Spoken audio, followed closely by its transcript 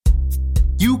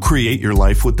You create your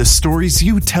life with the stories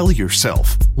you tell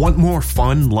yourself. Want more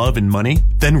fun, love, and money?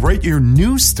 Then write your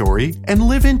new story and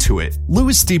live into it.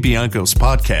 Louis DiBianco's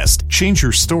podcast, Change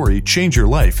Your Story, Change Your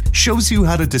Life, shows you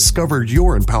how to discover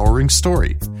your empowering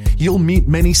story. You'll meet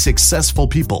many successful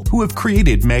people who have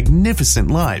created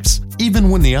magnificent lives, even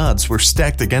when the odds were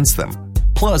stacked against them.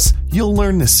 Plus, you'll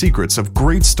learn the secrets of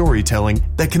great storytelling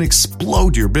that can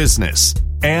explode your business.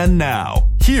 And now,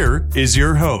 here is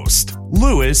your host,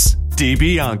 Louis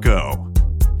DiBianco.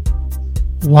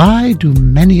 Why do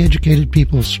many educated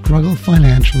people struggle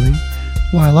financially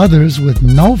while others with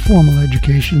no formal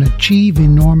education achieve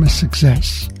enormous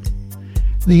success?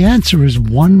 The answer is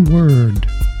one word: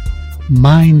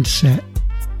 mindset.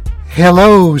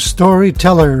 Hello,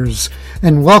 storytellers,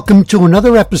 and welcome to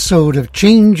another episode of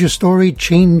Change Your Story,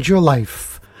 Change Your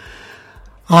Life.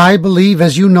 I believe,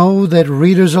 as you know, that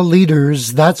readers are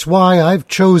leaders. That's why I've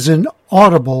chosen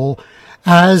Audible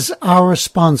as our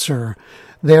sponsor.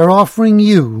 They're offering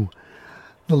you,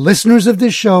 the listeners of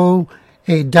this show,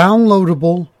 a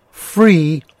downloadable,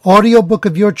 free audiobook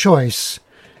of your choice.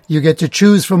 You get to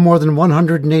choose from more than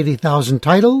 180,000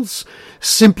 titles.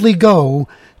 Simply go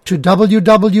to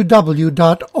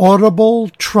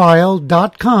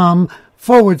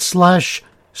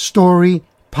www.audibletrial.com/story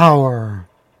power.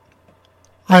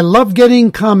 I love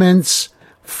getting comments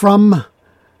from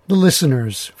the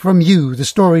listeners, from you, the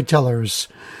storytellers.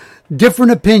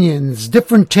 Different opinions,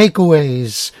 different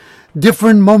takeaways,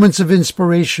 different moments of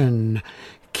inspiration.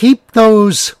 Keep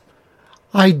those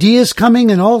ideas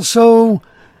coming, and also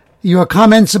your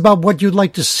comments about what you'd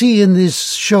like to see in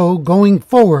this show going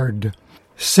forward.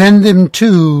 Send them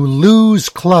to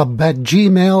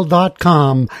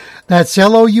lousclub@gmail.com. That's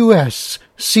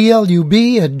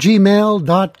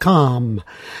lousclub@gmail.com.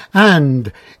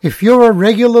 And if you're a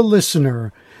regular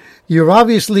listener, you're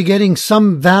obviously getting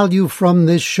some value from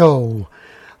this show.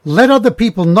 Let other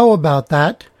people know about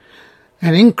that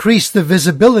and increase the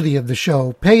visibility of the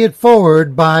show. Pay it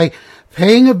forward by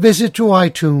paying a visit to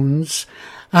iTunes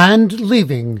and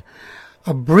leaving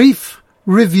a brief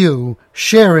review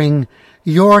sharing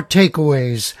your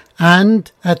takeaways, and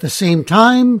at the same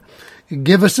time,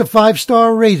 give us a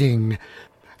 5-star rating.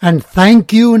 And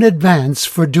thank you in advance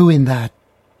for doing that.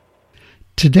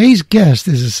 Today's guest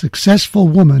is a successful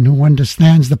woman who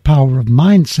understands the power of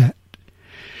mindset.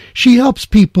 She helps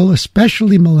people,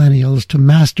 especially millennials, to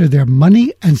master their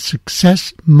money and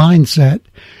success mindset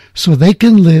so they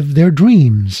can live their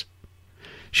dreams.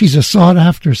 She's a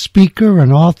sought-after speaker,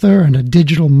 an author, and a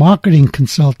digital marketing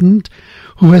consultant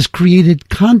who has created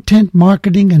content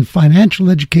marketing and financial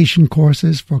education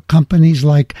courses for companies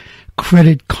like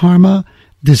Credit Karma,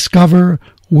 Discover,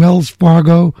 Wells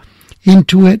Fargo,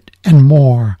 Intuit, and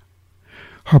more.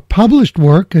 Her published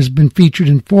work has been featured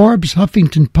in Forbes,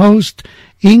 Huffington Post,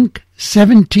 Inc.,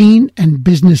 17, and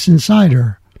Business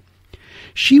Insider.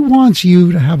 She wants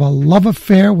you to have a love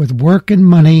affair with work and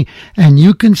money, and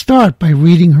you can start by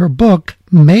reading her book,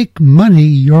 Make Money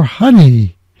Your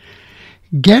Honey.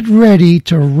 Get ready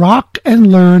to rock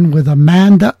and learn with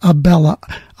Amanda Abella.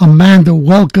 Amanda,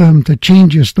 welcome to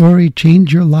Change Your Story,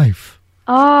 Change Your Life.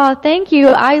 Oh, thank you.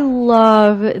 I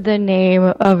love the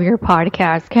name of your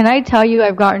podcast. Can I tell you,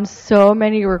 I've gotten so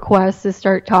many requests to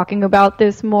start talking about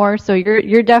this more, so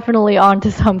you're definitely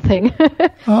onto something.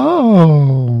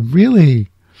 Oh, really?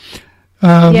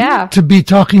 Yeah. To be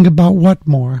talking about what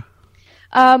more?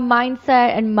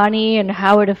 Mindset and money and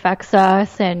how it affects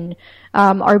us, and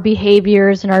our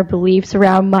behaviors and our beliefs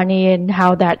around money and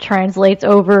how that translates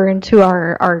over into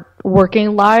our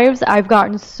working lives. I've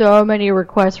gotten so many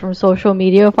requests from social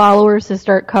media followers to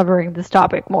start covering this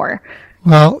topic more.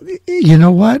 Well, you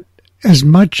know what? As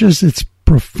much as it's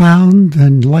profound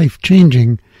and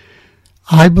life-changing,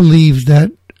 I believe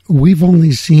that we've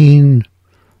only seen,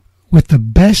 with the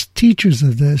best teachers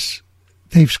of this,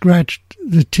 they've scratched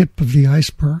the tip of the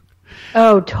iceberg.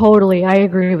 Oh, totally. I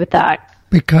agree with that.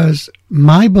 Because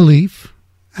my belief,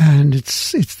 and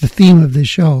it's the theme of this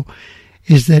show,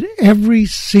 is that every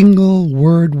single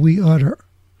word we utter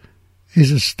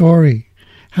is a story,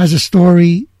 has a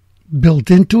story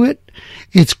built into it.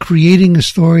 It's creating a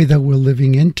story that we're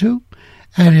living into,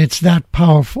 and it's that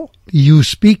powerful. You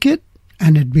speak it,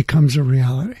 and it becomes a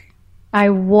reality. I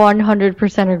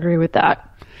 100% agree with that.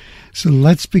 So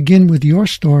let's begin with your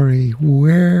story.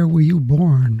 Where were you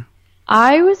born?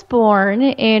 I was born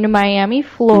in Miami,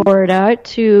 Florida,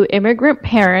 to immigrant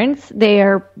parents. They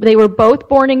were both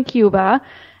born in Cuba,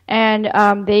 and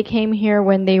they came here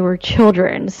when they were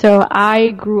children. So I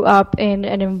grew up in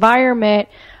an environment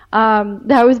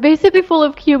that was basically full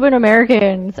of Cuban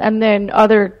Americans, and then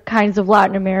other kinds of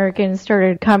Latin Americans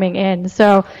started coming in.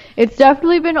 So it's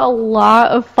definitely been a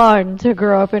lot of fun to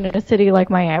grow up in a city like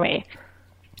Miami.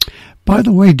 By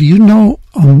the way, do you know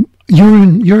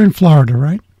you're in Florida,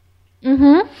 right?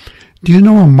 Mm-hmm. Do you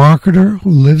know a marketer who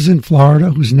lives in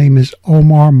Florida whose name is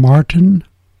Omar Martin?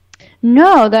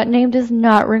 No, that name does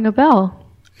not ring a bell.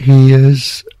 He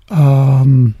is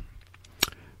Cuban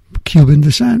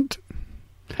descent.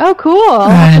 Oh, cool! I'll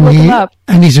have to look him up.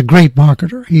 And he's a great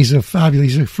marketer. He's a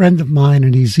friend of mine,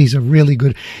 and he's a really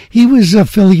good. He was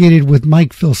affiliated with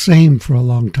Mike Filsaime for a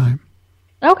long time.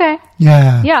 Okay.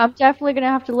 Yeah. Yeah, I'm definitely going to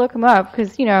have to look him up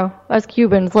because, us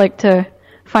Cubans like to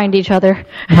find each other.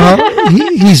 Well,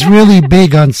 he's really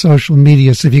big on social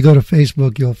media, so if you go to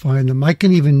Facebook, you'll find him. I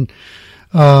can even...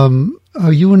 are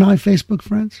you and I Facebook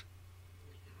friends?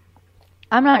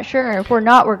 I'm not sure. If we're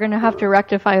not, we're going to have to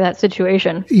rectify that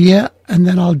situation. Yeah, and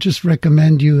then I'll just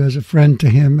recommend you as a friend to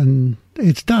him, and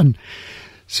it's done.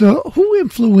 So who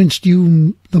influenced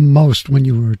you the most when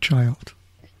you were a child?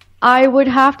 I would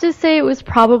have to say it was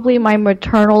probably my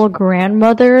maternal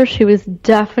grandmother. She was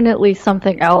definitely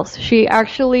something else. She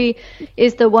actually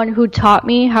is the one who taught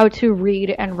me how to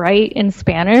read and write in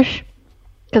Spanish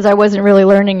because I wasn't really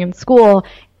learning in school.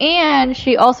 And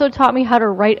she also taught me how to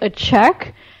write a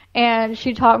check, and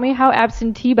she taught me how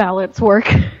absentee ballots work.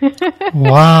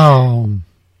 Wow.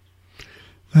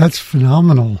 That's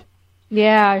phenomenal.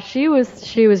 Yeah, she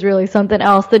was really something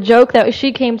else. The joke that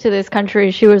she came to this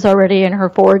country, she was already in her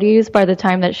 40s by the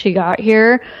time that she got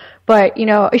here. But,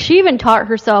 she even taught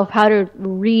herself how to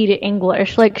read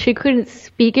English. Like, she couldn't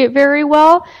speak it very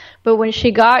well. But when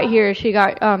she got here, she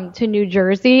got to New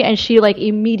Jersey, and she,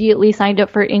 immediately signed up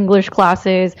for English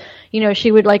classes.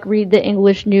 She would, read the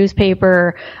English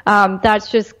newspaper.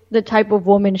 That's just the type of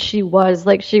woman she was.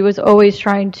 She was always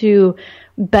trying to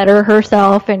better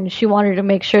herself, and she wanted to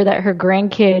make sure that her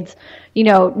grandkids,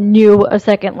 knew a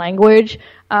second language.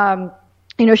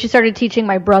 She started teaching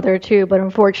my brother too, but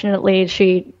unfortunately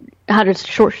she had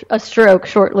a stroke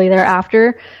shortly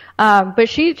thereafter. But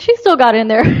she still got in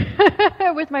there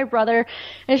with my brother,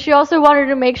 and she also wanted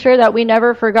to make sure that we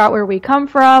never forgot where we come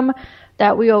from,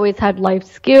 that we always had life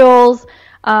skills,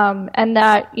 and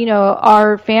that,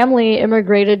 our family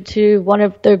immigrated to one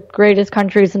of the greatest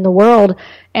countries in the world.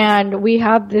 And we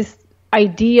have this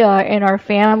idea in our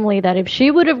family that if she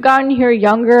would have gotten here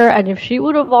younger, and if she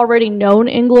would have already known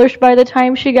English by the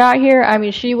time she got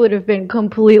here, she would have been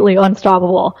completely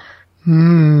unstoppable.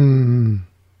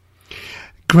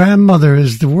 Grandmother,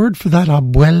 is the word for that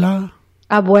abuela?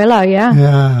 Abuela, yeah.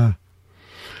 Yeah.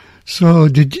 So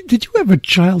did you have a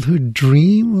childhood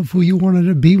dream of who you wanted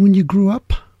to be when you grew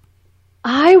up?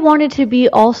 I wanted to be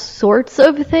all sorts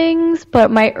of things,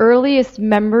 but my earliest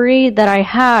memory that I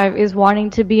have is wanting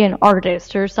to be an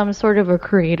artist or some sort of a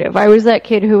creative. I was that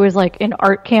kid who was in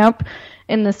art camp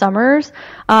in the summers,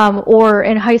 or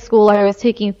in high school I was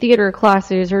taking theater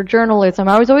classes or journalism.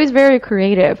 I was always very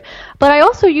creative. But I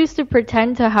also used to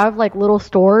pretend to have little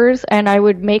stores, and I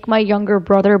would make my younger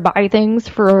brother buy things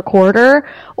for a quarter,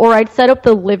 or I'd set up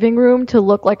the living room to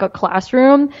look like a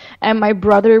classroom, and my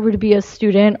brother would be a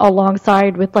student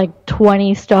alongside with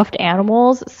 20 stuffed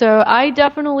animals. So I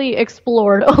definitely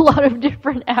explored a lot of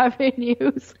different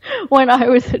avenues when I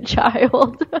was a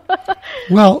child.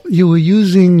 Well, you were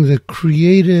using the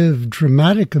creative,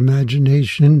 dramatic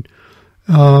imagination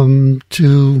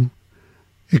to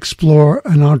explore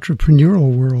an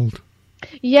entrepreneurial world.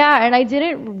 Yeah, and I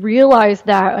didn't realize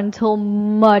that until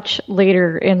much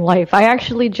later in life. I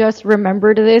actually just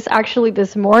remembered this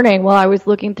this morning while I was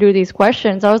looking through these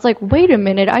questions. I was like, wait a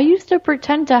minute, I used to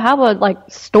pretend to have a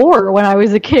store when I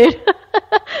was a kid.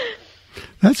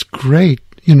 That's great.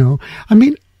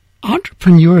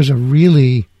 Entrepreneurs are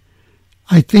really,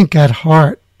 I think at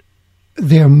heart,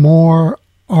 they're more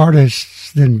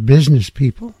artists than business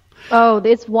people. Oh,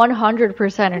 it's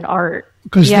 100% an art.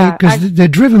 Because they're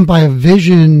driven by a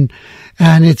vision,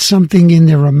 and it's something in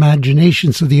their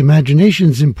imagination. So the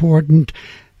imagination's important.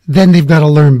 Then they've got to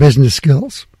learn business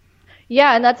skills.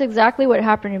 Yeah, and that's exactly what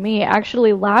happened to me.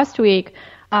 Actually, last week,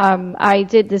 I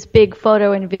did this big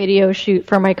photo and video shoot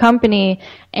for my company,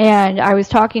 and I was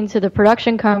talking to the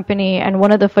production company, and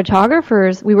one of the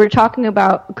photographers, we were talking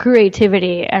about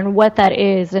creativity and what that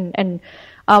is, and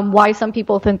why some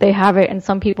people think they have it and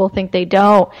some people think they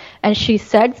don't. And she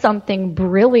said something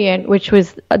brilliant, which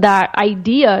was that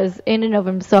ideas in and of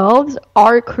themselves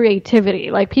are creativity.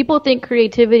 People think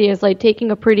creativity is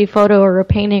taking a pretty photo or a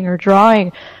painting or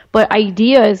drawing, but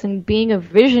ideas and being a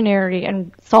visionary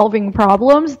and solving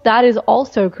problems, that is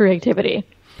also creativity.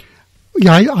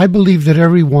 Yeah, I believe that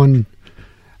everyone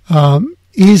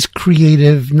is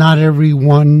creative. Not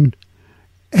everyone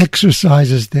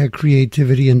exercises their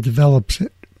creativity and develops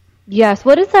it. Yes.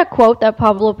 What is that quote that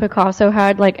Pablo Picasso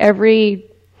had? Like every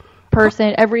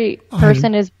person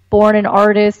is born an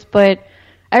artist, but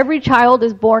every child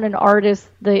is born an artist.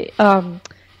 The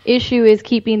issue is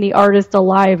keeping the artist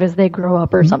alive as they grow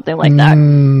up, or something like that.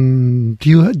 Do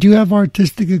you have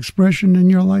artistic expression in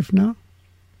your life now?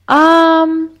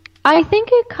 I think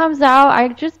it comes out. I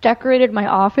just decorated my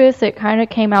office. It kind of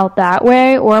came out that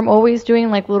way. Or I'm always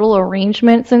doing like little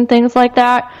arrangements and things like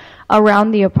that around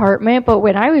the apartment. But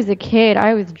when I was a kid,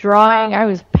 I was drawing, I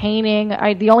was painting.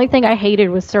 The only thing I hated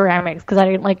was ceramics because I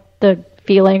didn't like the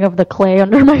feeling of the clay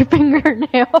under my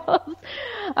fingernails.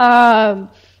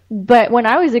 But when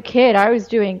I was a kid, I was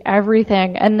doing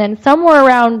everything. And then somewhere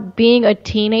around being a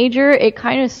teenager, it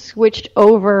kind of switched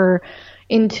over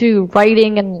into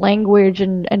writing and language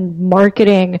and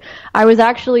marketing. I was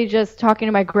actually just talking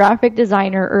to my graphic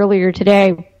designer earlier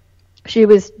today. She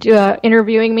was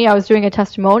interviewing me. I was doing a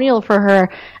testimonial for her.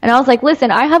 And I was like,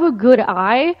 listen, I have a good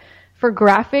eye for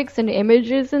graphics and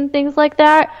images and things like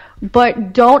that,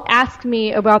 but don't ask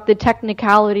me about the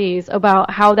technicalities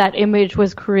about how that image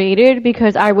was created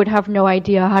because I would have no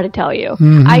idea how to tell you.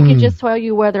 I could just tell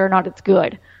you whether or not it's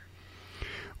good.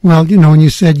 Well, when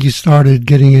you said you started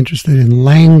getting interested in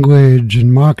language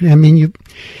and marketing, I mean,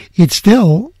 it's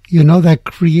still, that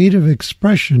creative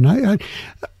expression. I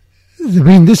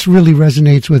mean, this really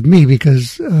resonates with me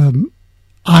because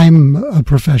I'm a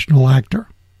professional actor.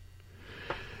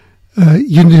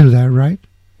 You knew that, right?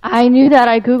 I knew that.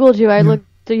 I Googled you. I looked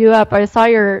you up. I saw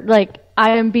your,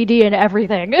 IMDb and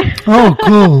everything. Oh,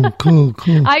 cool.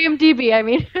 IMDb, I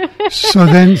mean. So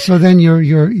then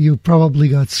you probably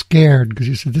got scared because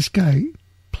you said, this guy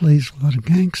plays a lot of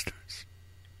gangsters.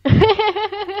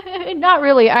 Not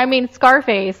really. I mean,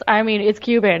 Scarface. I mean, it's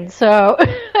Cuban, so.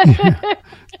 Yeah.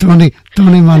 Tony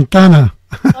Montana.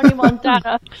 Tony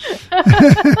Montana.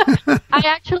 I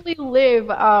actually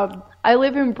live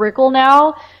in Brickell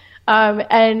now.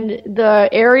 And the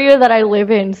area that I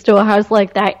live in still has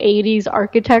that 80s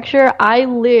architecture. I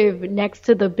live next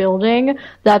to the building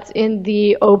that's in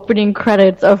the opening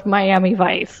credits of Miami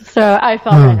Vice. So I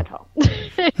felt right at home.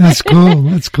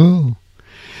 That's cool.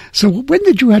 So when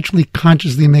did you actually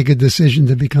consciously make a decision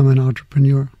to become an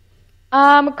entrepreneur?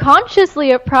 Consciously,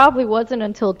 it probably wasn't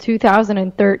until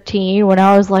 2013 when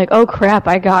I was like, oh crap,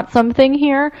 I got something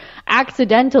here.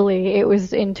 Accidentally, it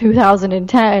was in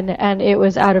 2010, and it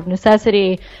was out of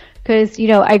necessity. Because,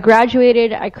 I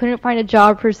graduated, I couldn't find a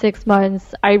job for 6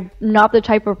 months. I'm not the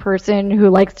type of person who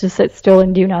likes to sit still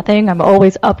and do nothing. I'm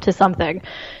always up to something.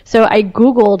 So I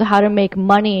Googled how to make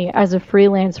money as a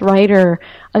freelance writer,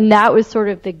 and that was sort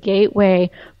of the gateway.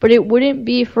 But it wouldn't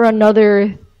be for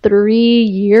another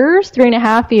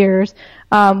 3.5 years,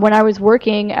 when I was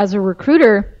working as a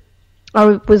recruiter.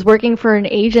 I was working for an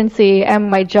agency, and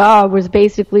my job was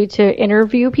basically to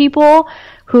interview people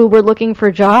who were looking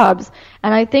for jobs.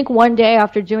 And I think one day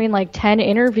after doing 10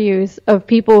 interviews of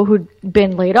people who'd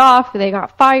been laid off, they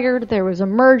got fired, there was a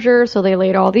merger, so they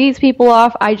laid all these people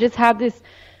off. I just had this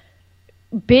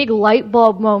big light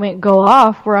bulb moment go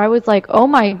off where I was like, oh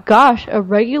my gosh, a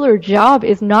regular job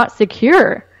is not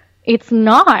secure. It's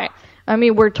not. I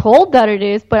mean, we're told that it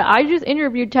is, but I just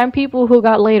interviewed 10 people who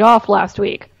got laid off last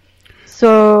week.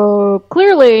 So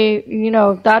clearly,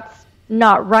 that's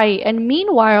not right. And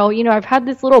meanwhile, I've had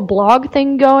this little blog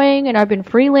thing going, and I've been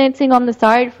freelancing on the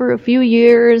side for a few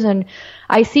years, and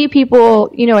I see people,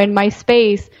 in my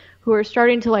space who are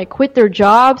starting to quit their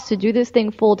jobs to do this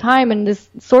thing full time, and this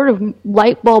sort of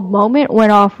light bulb moment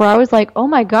went off where I was like, oh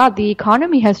my God, the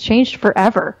economy has changed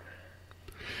forever.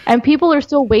 And people are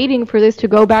still waiting for this to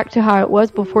go back to how it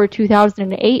was before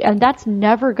 2008, and that's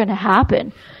never going to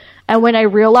happen. And when I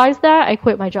realized that, I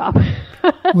quit my job.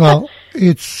 Well,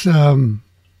 it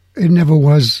never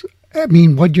was. I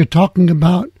mean, what you're talking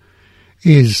about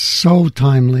is so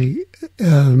timely.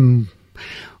 We're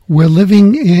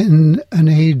living in an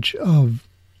age of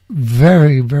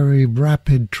very, very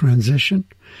rapid transition.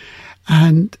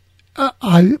 And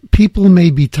people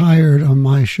may be tired on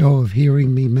my show of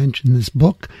hearing me mention this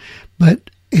book, but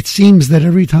it seems that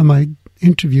every time I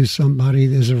interview somebody,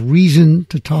 there's a reason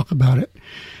to talk about it.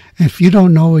 If you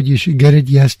don't know it, you should get it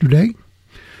yesterday.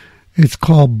 It's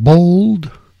called Bold,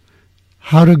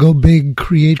 How to Go Big,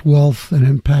 Create Wealth, and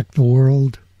Impact the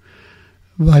World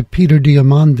by Peter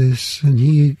Diamandis, and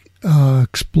he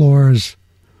explores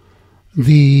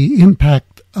the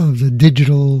impact of the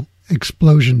digital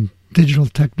explosion, digital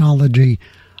technology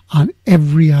on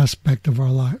every aspect of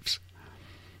our lives.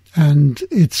 And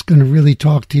it's going to really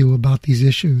talk to you about these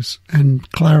issues and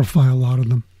clarify a lot of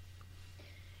them.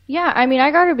 Yeah, I mean,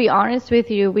 I got to be honest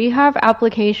with you. We have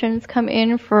applications come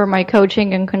in for my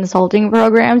coaching and consulting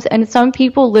programs, and some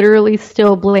people literally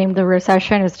still blame the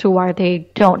recession as to why they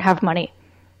don't have money.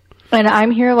 And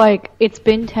I'm here like, it's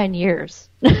been 10 years.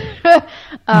 Well,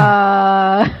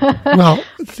 the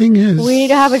thing is, we need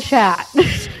to have a chat.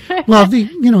 Well,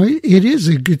 it is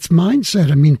it's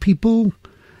mindset. I mean, people,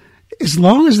 as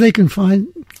long as they can find,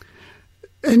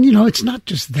 and it's not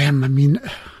just them. I mean,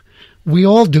 we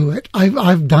all do it.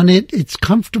 I've done it. It's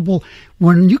comfortable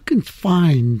when you can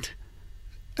find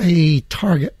a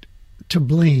target to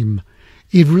blame.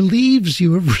 It relieves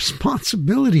you of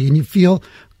responsibility, and you feel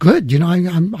good.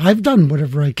 I've done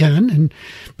whatever I can, and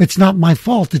it's not my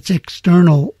fault. It's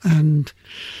external, and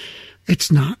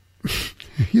it's not.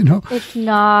 It's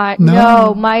not.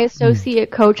 No, my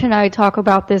associate coach and I talk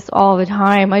about this all the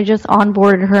time. I just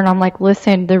onboarded her, and I'm like,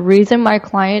 listen, the reason my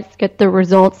clients get the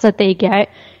results that they get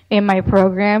in my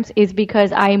programs is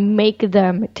because I make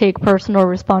them take personal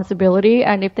responsibility,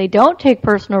 and if they don't take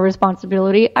personal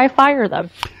responsibility, I fire them.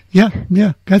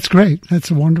 Yeah, that's great.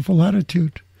 That's a wonderful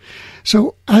attitude.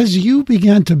 So as you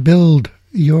began to build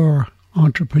your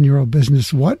entrepreneurial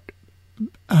business, what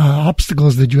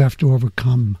obstacles did you have to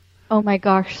overcome? Oh my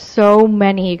gosh, so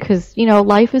many, because,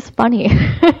 life is funny.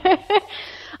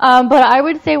 But I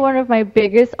would say one of my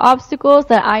biggest obstacles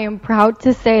that I am proud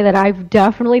to say that I've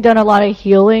definitely done a lot of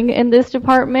healing in this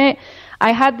department.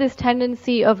 I had this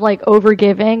tendency of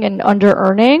overgiving and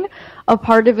under-earning. A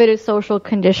part of it is social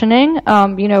conditioning.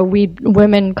 We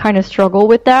women kind of struggle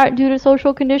with that due to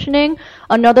social conditioning.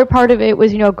 Another part of it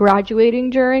was, graduating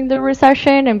during the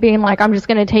recession and being like, I'm just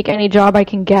going to take any job I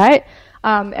can get.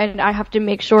 And I have to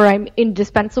make sure I'm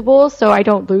indispensable so I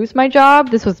don't lose my job.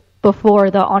 This was before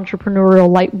the entrepreneurial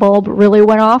light bulb really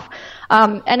went off.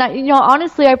 And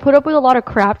honestly, I put up with a lot of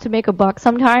crap to make a buck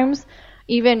sometimes,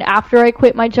 even after I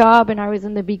quit my job and I was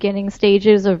in the beginning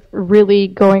stages of really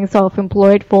going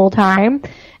self-employed full time.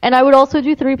 And I would also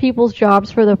do 3 people's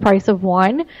jobs for the price of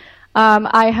 1.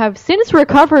 I have since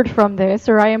recovered from this,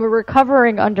 or I am a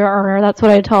recovering under-earner. That's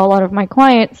what I tell a lot of my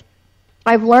clients.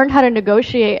 I've learned how to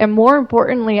negotiate, and more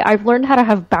importantly, I've learned how to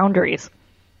have boundaries.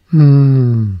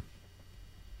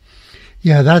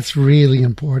 Yeah, that's really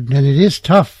important, and it is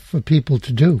tough for people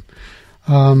to do.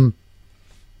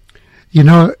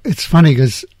 It's funny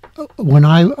because when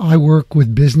I work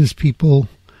with business people,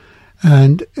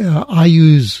 and I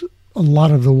use a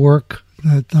lot of the work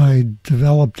that I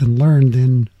developed and learned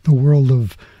in the world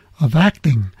of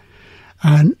acting.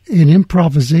 And in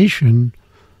improvisation,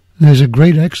 there's a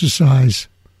great exercise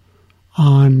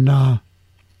on,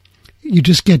 you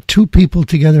just get 2 people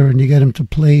together and you get them to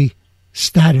play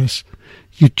status.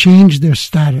 You change their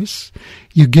status.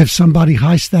 You give somebody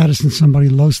high status and somebody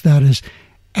low status,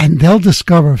 and they'll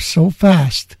discover so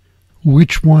fast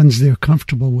which ones they're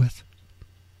comfortable with.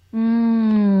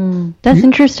 That's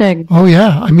interesting. Oh,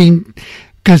 yeah. I mean,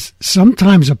 because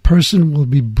sometimes a person will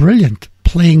be brilliant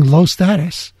playing low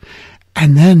status,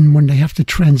 and then when they have to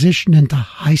transition into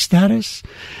high status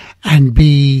and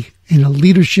be in a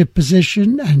leadership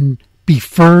position and be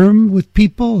firm with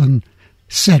people and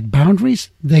set boundaries,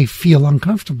 they feel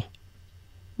uncomfortable.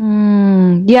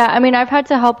 Yeah, I mean, I've had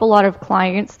to help a lot of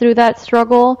clients through that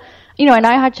struggle, and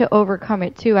I had to overcome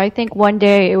it too. I think one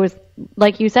day it was,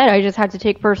 like you said, I just had to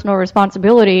take personal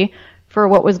responsibility for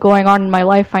what was going on in my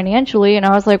life financially, and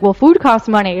I was like, well, food costs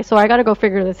money, so I got to go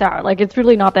figure this out. Like, it's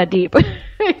really not that deep.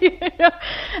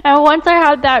 And once I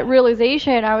had that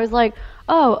realization, I was like,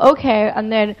 oh, okay,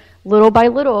 and then little by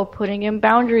little putting in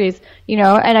boundaries,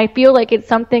 and I feel like it's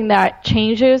something that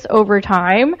changes over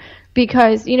time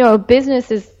because, a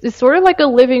business is sort of like a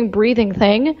living, breathing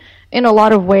thing in a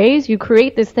lot of ways. You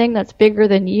create this thing that's bigger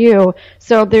than you.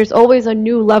 So there's always a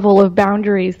new level of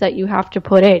boundaries that you have to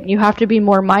put in. You have to be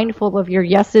more mindful of your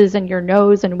yeses and your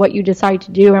nos and what you decide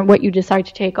to do and what you decide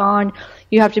to take on.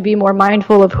 You have to be more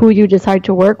mindful of who you decide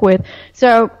to work with.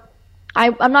 So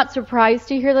I'm not surprised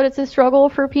to hear that it's a struggle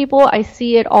for people. I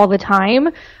see it all the time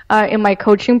in my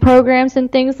coaching programs and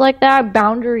things like that.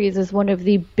 Boundaries is one of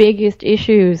the biggest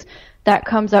issues that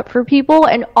comes up for people.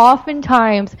 And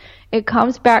oftentimes it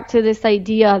comes back to this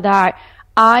idea that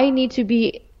I need to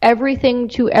be everything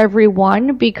to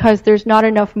everyone because there's not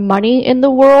enough money in the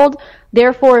world.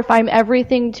 Therefore, if I'm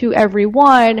everything to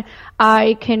everyone,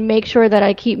 I can make sure that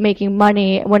I keep making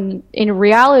money, when in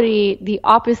reality, the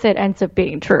opposite ends up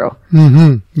being true.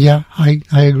 Yeah, I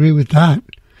agree with that.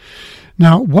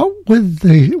 Now, were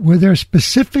there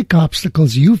specific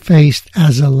obstacles you faced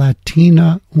as a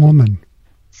Latina woman?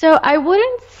 So I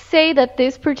wouldn't say that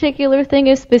this particular thing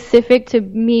is specific to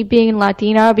me being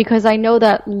Latina, because I know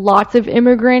that lots of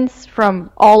immigrants from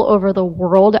all over the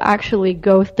world actually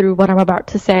go through what I'm about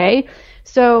to say.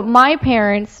 So my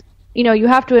parents, you know, you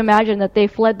have to imagine that they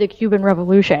fled the Cuban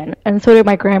Revolution, and so did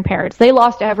my grandparents. They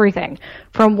lost everything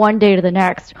from one day to the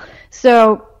next.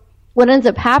 So what ends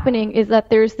up happening is that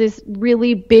there's this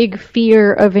really big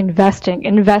fear of investing.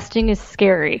 Investing is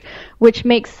scary, which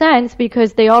makes sense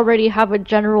because they already have a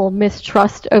general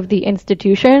mistrust of the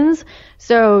institutions.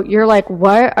 So you're like,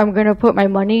 what? I'm going to put my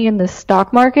money in the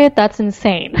stock market? That's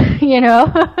insane, you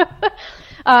know?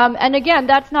 And again,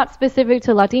 that's not specific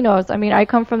to Latinos. I mean, I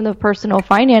come from the personal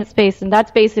finance space, and that's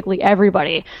basically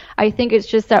everybody. I think it's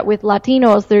just that with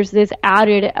Latinos, there's this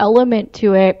added element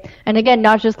to it. And again,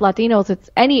 not just Latinos,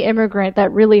 it's any immigrant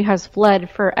that really has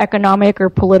fled for economic or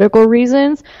political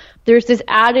reasons. There's this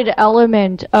added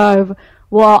element of,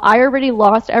 well, I already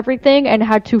lost everything and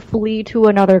had to flee to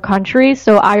another country,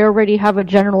 so I already have a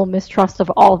general mistrust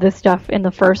of all this stuff in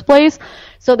the first place.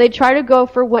 So they try to go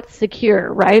for what's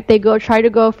secure, right? They try to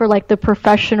go for like the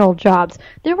professional jobs.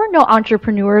 There were no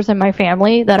entrepreneurs in my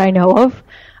family that I know of,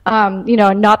 you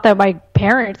know, not that my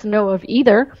parents know of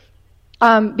either,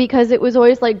 because it was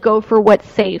always like go for what's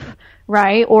safe,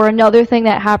 right? Or another thing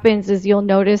that happens is you'll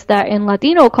notice that in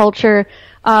Latino culture,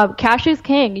 cash is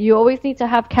king. You always need to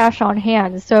have cash on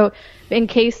hand. So in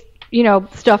case, you know,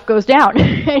 stuff goes down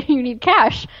and you need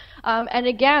cash. And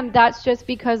again, that's just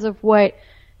because of what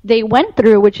they went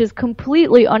through, which is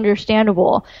completely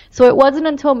understandable. So it wasn't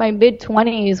until my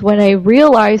mid-20s when I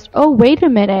realized, oh, wait a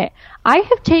minute, I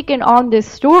have taken on this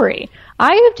story.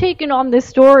 I have taken on this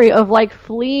story of like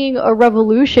fleeing a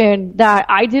revolution that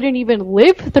I didn't even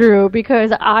live through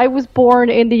because I was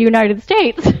born in the United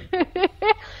States.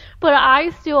 But I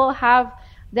still have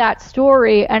that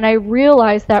story, and I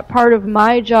realize that part of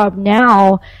my job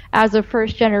now as a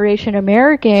first-generation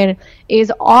American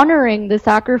is honoring the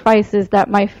sacrifices that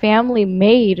my family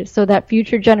made so that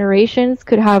future generations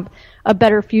could have a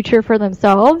better future for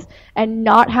themselves and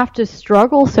not have to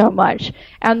struggle so much.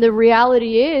 And the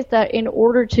reality is that in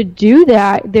order to do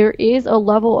that, there is a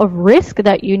level of risk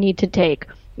that you need to take,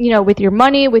 you know, with your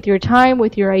money, with your time,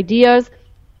 with your ideas.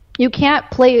 You can't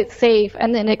play it safe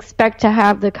and then expect to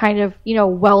have the kind of, you know,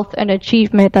 wealth and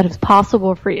achievement that is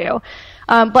possible for you.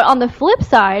 But on the flip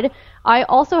side, I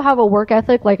also have a work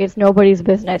ethic like it's nobody's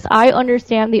business. I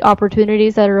understand the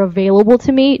opportunities that are available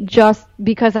to me just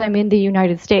because I'm in the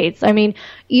United States. I mean,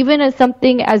 even as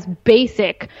something as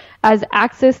basic as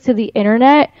access to the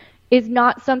internet is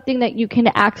not something that you can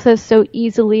access so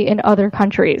easily in other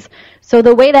countries. So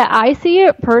the way that I see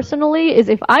it personally is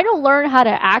if I don't learn how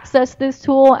to access this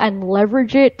tool and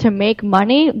leverage it to make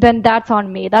money, then that's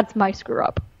on me. That's my screw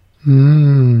up.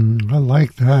 I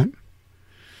like that.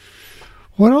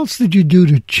 What else did you do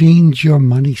to change your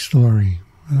money story?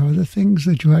 Are there things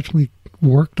that you actually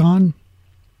worked on?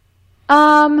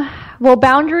 Well,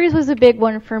 boundaries was a big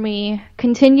one for me.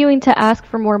 Continuing to ask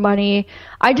for more money.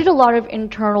 I did a lot of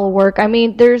internal work. I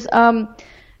mean, there's,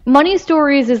 money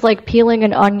stories is like peeling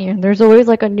an onion. There's always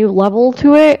like a new level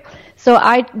to it. So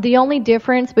the only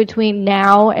difference between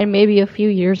now and maybe a few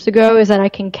years ago is that I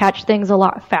can catch things a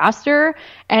lot faster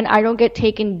and I don't get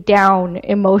taken down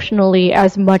emotionally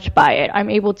as much by it.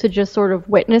 I'm able to just sort of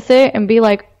witness it and be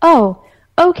like, oh,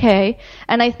 okay.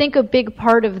 And I think a big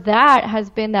part of that has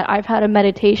been that I've had a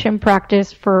meditation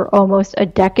practice for almost a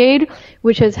decade,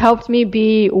 which has helped me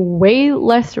be way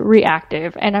less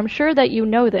reactive. And I'm sure that you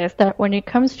know this, that when it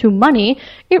comes to money,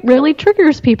 it really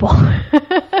triggers people.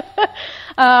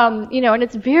 You know, and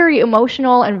it's very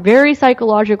emotional and very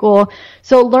psychological.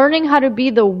 So learning how to be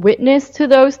the witness to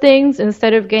those things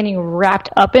instead of getting wrapped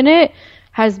up in it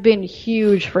has been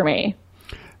huge for me.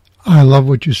 I love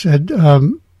what you said.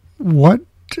 What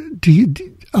do you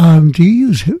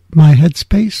use My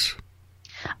Headspace?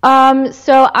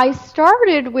 So I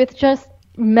started with just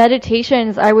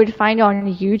meditations I would find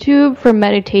on YouTube from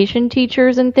meditation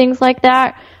teachers and things like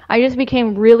that. I just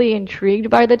became really intrigued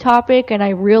by the topic, and I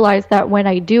realized that when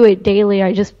I do it daily,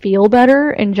 I just feel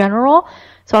better in general.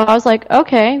 So I was like,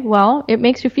 okay, well, it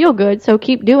makes you feel good, so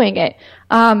keep doing it.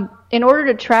 In order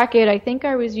to track it, I think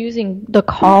I was using the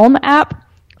Calm app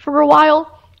for a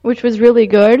while, which was really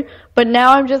good. But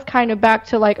now I'm just kind of back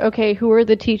to like, okay, who are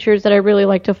the teachers that I really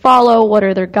like to follow? What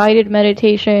are their guided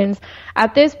meditations?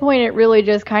 At this point, it really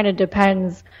just kind of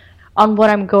depends on what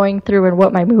I'm going through and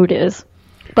what my mood is.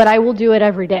 But I will do it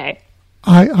every day.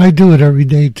 I do it every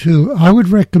day, too. I would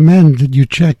recommend that you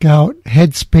check out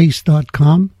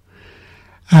headspace.com.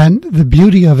 And the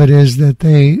beauty of it is that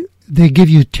they give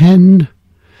you 10,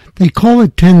 they call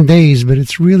it 10 days, but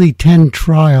it's really 10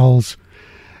 trials.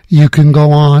 you can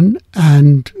go on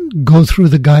and go through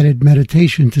the guided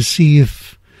meditation to see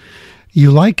if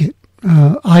you like it.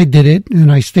 I did it,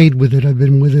 and I stayed with it. I've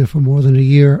been with it for more than a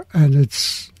year, and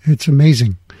it's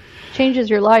amazing. Changes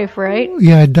your life, right?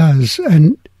 Yeah, it does.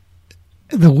 And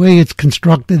the way it's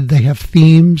constructed, they have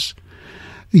themes.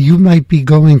 You might be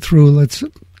going through,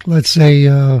 let's say,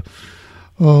 a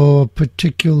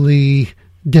particularly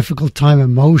difficult time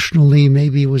emotionally.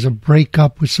 Maybe it was a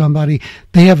breakup with somebody.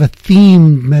 They have a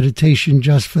themed meditation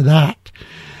just for that.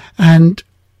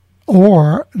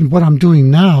 Or what I'm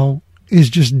doing now is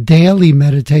just daily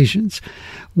meditations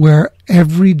where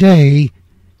every day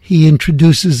he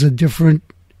introduces a different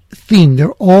theme.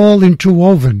 They're all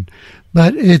interwoven,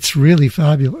 but it's really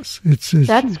fabulous.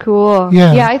 That's cool.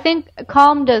 Yeah, I think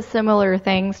Calm does similar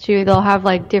things too. They'll have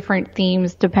like different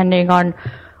themes depending on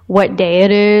what day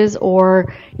it is,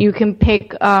 or you can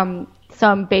pick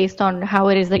some based on how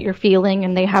it is that you're feeling,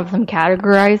 and they have them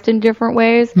categorized in different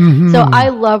ways. Mm-hmm. So I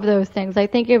love those things. I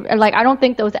think I don't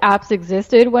think those apps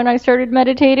existed when I started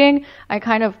meditating. I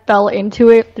kind of fell into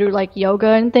it through like yoga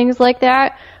and things like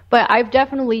that. But I've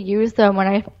definitely used them when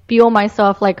I feel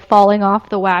myself like falling off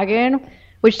the wagon,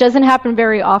 which doesn't happen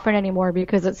very often anymore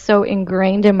because it's so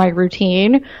ingrained in my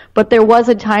routine. But there was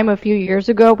a time a few years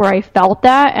ago where I felt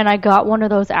that, and I got one of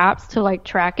those apps to like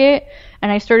track it. And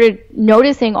I started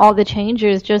noticing all the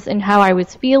changes just in how I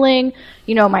was feeling,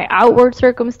 my outward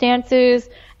circumstances.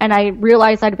 And I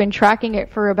realized I'd been tracking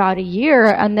it for about a year,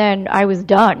 and then I was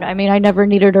done. I mean, I never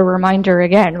needed a reminder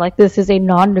again. Like, this is a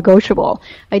non-negotiable.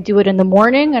 I do it in the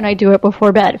morning, and I do it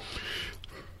before bed.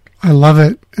 I love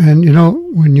it. And,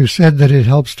 when you said that it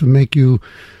helps to make you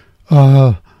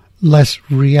less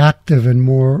reactive and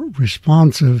more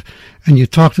responsive, and you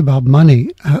talked about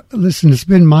money, listen, it's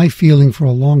been my feeling for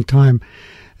a long time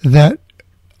that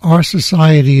our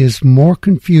society is more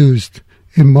confused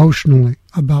emotionally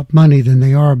about money than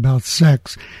they are about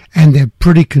sex, and they're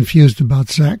pretty confused about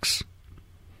sex.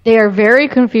 They are very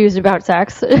confused about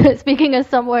sex. Speaking as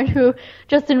someone who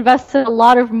just invested a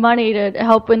lot of money to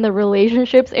help in the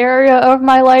relationships area of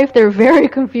my life, they're very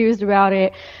confused about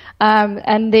it.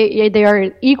 And they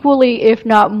are equally, if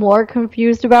not more,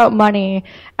 confused about money,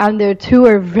 and the two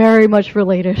are very much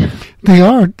related. They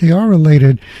are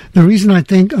related. The reason I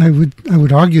think I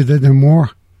would argue that they're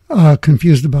more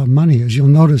confused about money is, you'll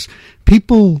notice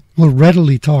people will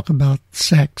readily talk about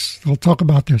sex. They'll talk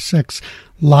about their sex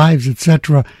lives,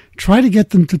 etc. Try to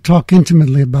get them to talk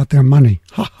intimately about their money.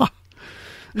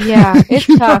 Yeah, it's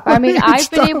tough. I mean,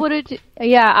 I've been able to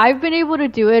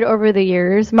do it over the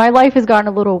years. My life has gotten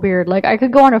a little weird. Like, I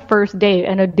could go on a first date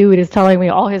and a dude is telling me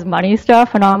all his money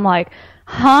stuff, and I'm like,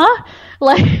 huh?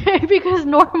 Like, because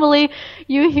normally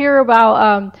you hear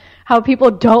about how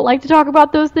people don't like to talk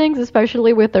about those things,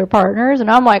 especially with their partners, and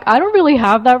I'm like, I don't really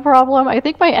have that problem. I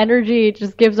think my energy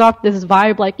just gives off this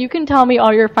vibe, like, you can tell me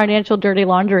all your financial dirty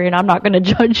laundry and I'm not going to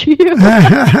judge you.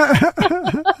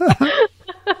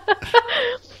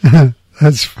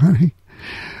 That's funny.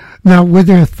 Now, were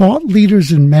there thought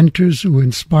leaders and mentors who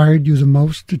inspired you the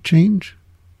most to change?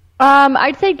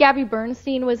 I'd say Gabby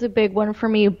Bernstein was a big one for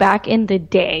me back in the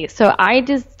day. So I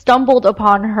just stumbled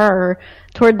upon her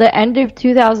toward the end of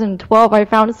 2012. I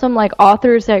found some like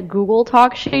authors at Google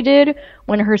Talk she did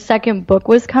when her second book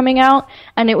was coming out.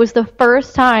 And it was the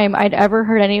first time I'd ever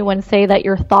heard anyone say that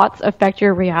your thoughts affect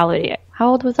your reality. How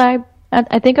old was I?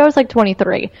 I think I was like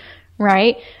 23,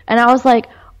 right? And I was like,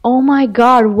 oh my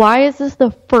God, why is this the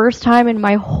first time in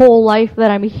my whole life that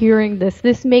I'm hearing this?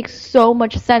 This makes so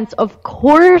much sense. Of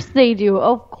course they do.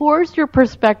 Of course your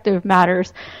perspective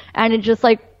matters. And it just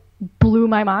like blew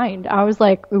my mind. I was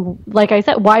like I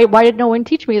said, why did no one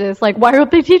teach me this? Like, why don't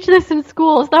they teach this in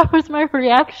schools? That was my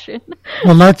reaction.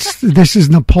 Well, this is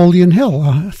Napoleon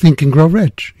Hill, Think and Grow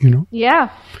Rich,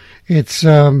 Yeah. It's,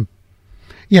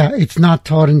 it's not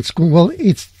taught in school. Well,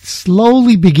 it's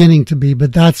slowly beginning to be,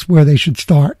 but that's where they should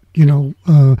start,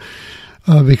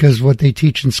 because what they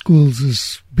teach in schools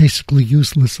is basically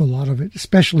useless, a lot of it,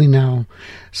 especially now.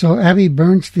 So, Abby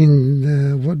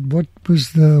Bernstein, what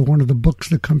was one of the books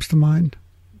that comes to mind?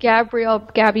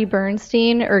 Gabby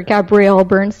Bernstein, or Gabrielle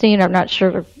Bernstein. I'm not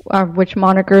sure which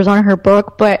moniker is on her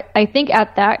book, but I think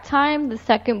at that time, the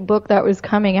second book that was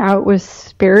coming out was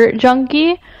Spirit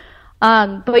Junkie.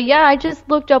 But yeah, I just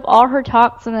looked up all her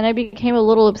talks, and then I became a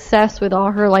little obsessed with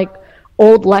all her like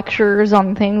old lectures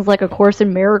on things like A Course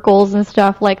in Miracles and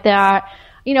stuff like that.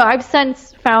 I've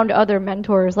since found other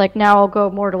mentors. Like now I'll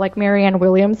go more to like Marianne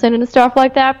Williamson and stuff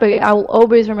like that, but I'll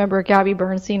always remember Gabby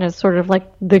Bernstein as sort of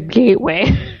like the gateway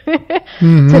to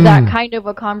that kind of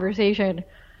a conversation.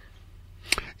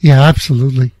 Yeah,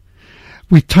 absolutely.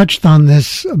 We touched on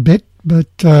this a bit but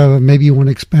maybe you want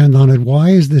to expand on it. Why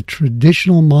is the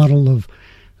traditional model of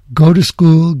go to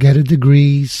school, get a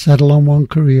degree, settle on one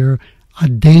career a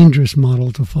dangerous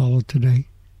model to follow today?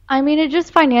 I mean, it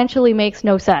just financially makes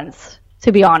no sense,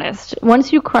 to be honest.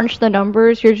 Once you crunch the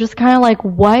numbers, you're just kind of like,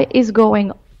 what is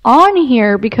going on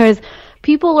here? Because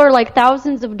people are like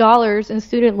thousands of dollars in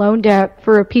student loan debt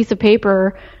for a piece of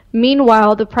paper.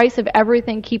 Meanwhile, the price of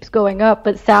everything keeps going up,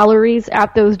 but salaries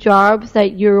at those jobs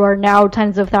that you are now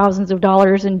tens of thousands of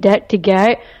dollars in debt to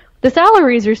get, the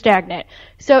salaries are stagnant.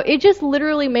 So it just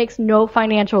literally makes no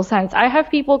financial sense. I have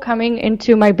people coming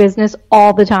into my business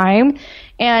all the time,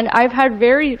 and I've had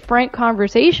very frank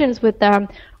conversations with them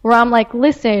where I'm like,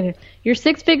 listen, you're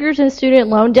 6 figures in student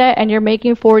loan debt and you're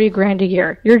making $40,000 a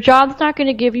year. Your job's not going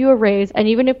to give you a raise, and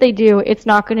even if they do, it's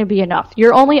not going to be enough.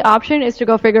 Your only option is to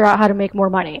go figure out how to make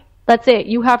more money. That's it.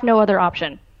 You have no other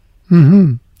option.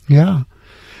 Mm-hmm. Yeah.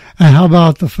 And how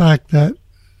about the fact that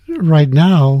right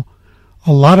now,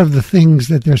 a lot of the things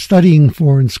that they're studying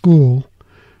for in school,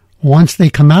 once they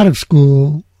come out of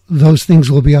school, those things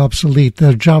will be obsolete.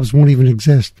 Their jobs won't even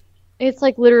exist. It's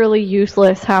like literally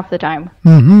useless half the time.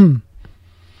 Mm-hmm.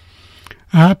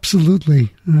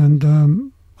 Absolutely.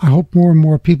 And I hope more and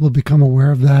more people become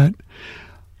aware of that.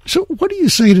 So what do you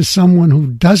say to someone who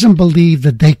doesn't believe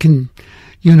that they can,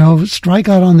 strike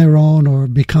out on their own or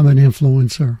become an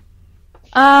influencer?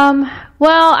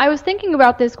 Well, I was thinking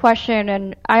about this question,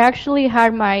 and I actually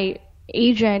had my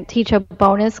agent teach a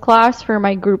bonus class for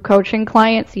my group coaching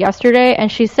clients yesterday, and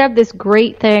she said this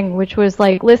great thing, which was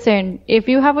like, listen, if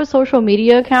you have a social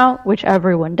media account, which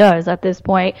everyone does at this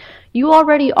point, you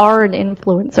already are an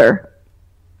influencer.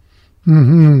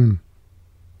 Mm-hmm.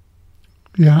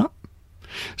 Yeah.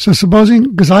 So supposing,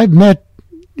 because I've met,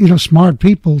 smart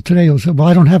people today who say, well,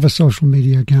 I don't have a social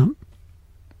media account.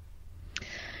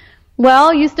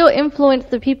 Well, you still influence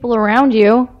the people around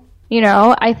you.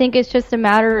 I think it's just a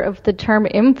matter of the term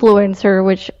influencer,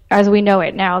 which, as we know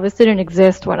it now, this didn't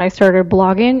exist when I started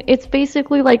blogging. It's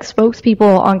basically like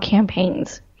spokespeople on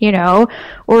campaigns,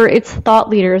 or it's thought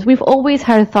leaders. We've always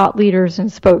had thought leaders and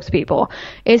spokespeople.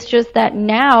 It's just that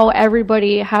now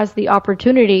everybody has the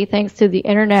opportunity, thanks to the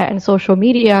internet and social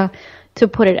media, to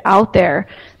put it out there.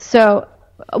 So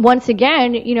once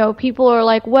again, people are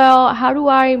like, well, how do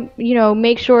I,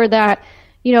 make sure that,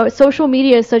 social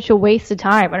media is such a waste of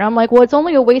time? And I'm like, well, it's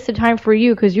only a waste of time for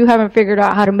you because you haven't figured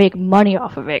out how to make money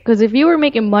off of it. Because if you were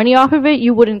making money off of it,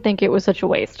 you wouldn't think it was such a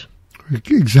waste.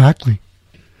 Exactly.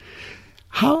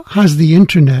 How has the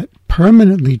internet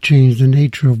permanently changed the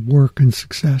nature of work and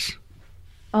success?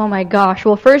 Oh my gosh.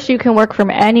 Well, first, you can work from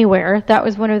anywhere. That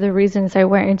was one of the reasons I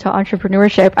went into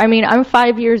entrepreneurship. I mean, I'm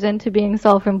 5 years into being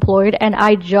self-employed, and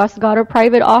I just got a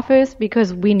private office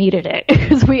because we needed it,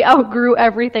 because we outgrew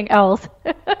everything else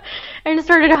and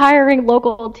started hiring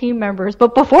local team members.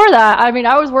 But before that, I mean,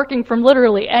 I was working from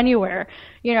literally anywhere,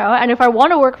 and if I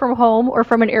want to work from home or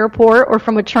from an airport or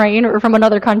from a train or from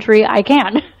another country, I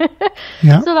can.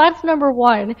 Yeah. So that's number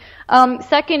one.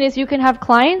 Second is you can have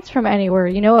clients from anywhere.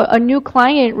 A new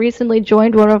client recently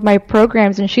joined one of my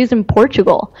programs, and she's in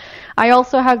Portugal. I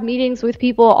also have meetings with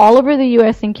people all over the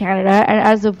U.S. and Canada, and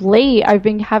as of late, I've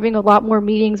been having a lot more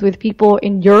meetings with people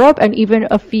in Europe and even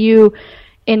a few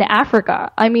in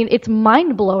Africa. I mean, it's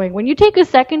mind-blowing. When you take a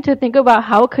second to think about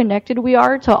how connected we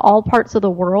are to all parts of the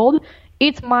world,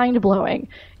 it's mind-blowing.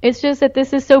 It's just that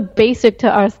this is so basic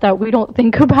to us that we don't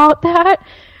think about that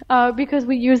because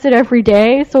we use it every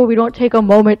day, so we don't take a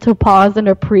moment to pause and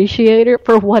appreciate it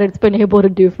for what it's been able to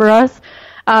do for us.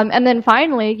 And then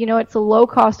finally, it's a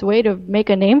low-cost way to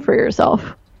make a name for yourself.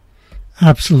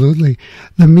 Absolutely.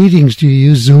 The meetings, do you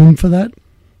use Zoom for that?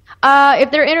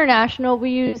 If they're international, we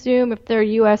use Zoom. If they're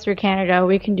U.S. or Canada,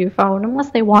 we can do phone,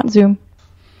 unless they want Zoom.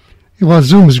 Well,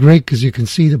 Zoom is great because you can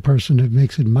see the person. It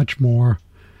makes it much more,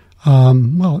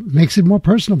 it makes it more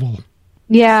personable.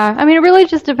 Yeah. I mean, it really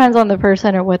just depends on the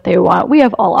person or what they want. We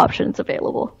have all options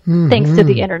available, thanks to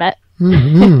the internet.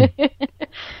 Mm-hmm.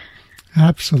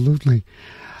 Absolutely.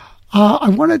 I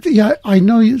wanted to, I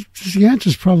know the answer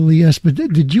is probably yes, but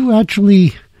did you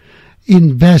actually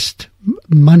invest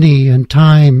money and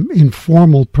time in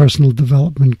formal personal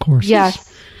development courses? Yes.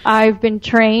 I've been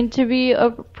trained to be a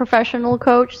professional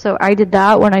coach, so I did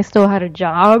that when I still had a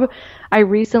job. I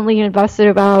recently invested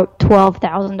about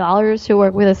 $12,000 to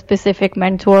work with a specific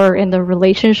mentor in the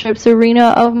relationships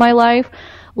arena of my life.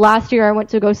 Last year, I went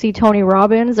to go see Tony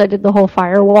Robbins. I did the whole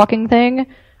fire walking thing.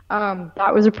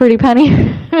 That was a pretty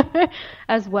penny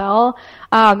as well.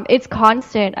 It's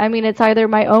constant. I mean, it's either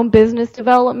my own business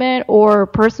development or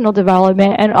personal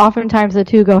development, and oftentimes the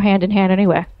two go hand in hand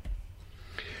anyway.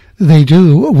 They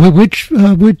do. Which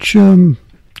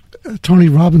Tony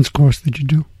Robbins course did you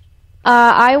do?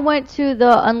 I went to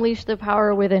the Unleash the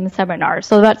Power Within seminar.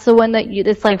 So that's the one that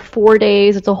it's like 4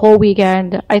 days. It's a whole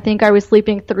weekend. I think I was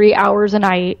sleeping 3 hours a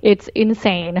night. It's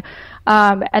insane.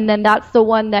 And then that's the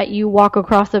one that you walk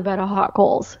across a bed of hot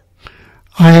coals.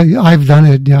 I've done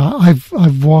it. Yeah,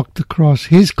 I've walked across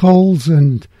his coals,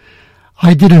 and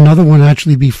I did another one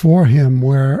actually before him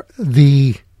where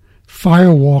the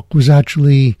fire walk was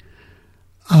actually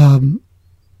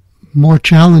more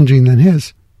challenging than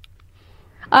his.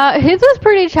 His was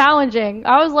pretty challenging.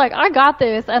 I was like, I got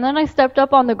this. And then I stepped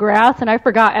up on the grass and I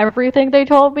forgot everything they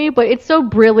told me, but it's so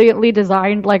brilliantly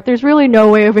designed. Like, there's really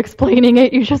no way of explaining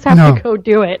it. You just have to go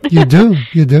do it. You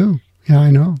do. Yeah,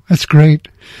 I know. That's great.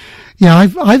 Yeah,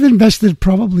 I've invested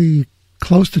probably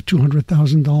close to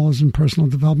 $200,000 in personal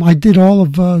development. I did all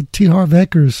of T. Harv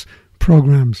Eker's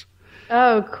programs.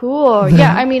 Oh, cool.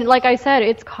 Yeah, I mean, like I said,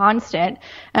 it's constant.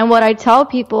 And what I tell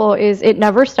people is it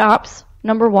never stops.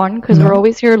 Number one, because we're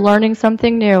always here learning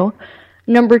something new.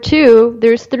 Number two,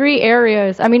 there's 3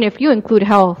 areas. I mean, if you include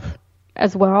health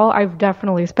as well, I've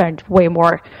definitely spent way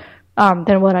more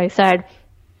than what I said.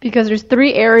 Because there's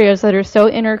 3 areas that are so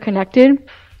interconnected.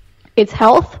 It's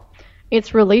health,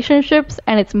 it's relationships,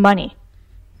 and it's money.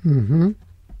 Mm-hmm.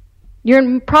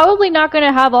 You're probably not going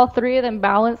to have all 3 of them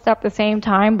balanced at the same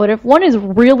time, but if one is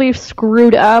really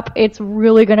screwed up, it's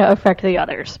really going to affect the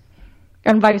others,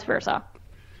 and vice versa.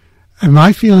 And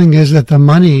my feeling is that the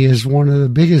money is one of the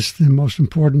biggest and most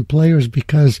important players,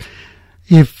 because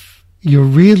if you're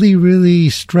really, really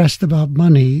stressed about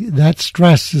money, that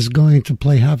stress is going to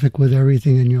play havoc with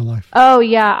everything in your life. Oh,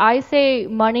 yeah. I say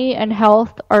money and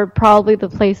health are probably the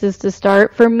places to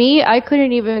start. For me, I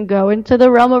couldn't even go into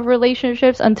the realm of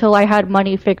relationships until I had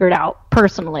money figured out,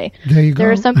 personally. There you go.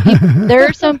 There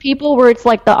are some people where it's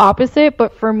like the opposite,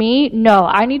 but for me, no.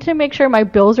 I need to make sure my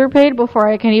bills are paid before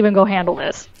I can even go handle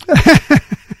this.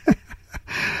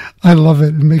 I love it.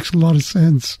 It makes a lot of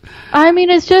sense. I mean,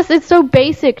 it's so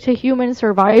basic to human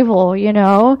survival, you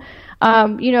know?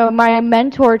 My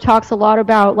mentor talks a lot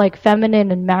about like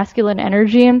feminine and masculine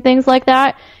energy and things like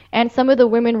that. And some of the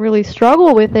women really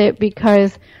struggle with it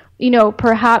because,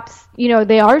 perhaps,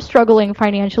 they are struggling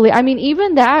financially. I mean,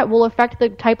 even that will affect the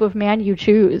type of man you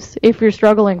choose if you're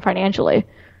struggling financially,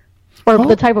 or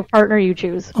the type of partner you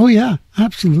choose. Oh, yeah,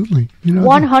 absolutely.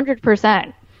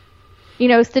 100%.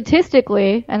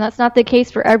 Statistically, and that's not the case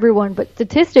for everyone, but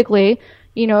statistically,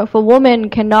 if a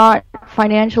woman cannot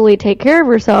financially take care of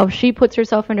herself, she puts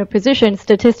herself in a position,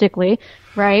 statistically,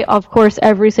 right? Of course,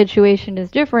 every situation is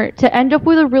different, to end up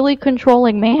with a really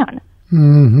controlling man.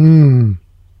 Mm-hmm.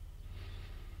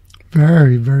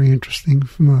 Very, very interesting.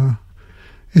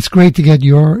 It's great to get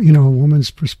your, woman's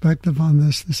perspective on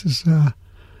this. This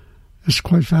is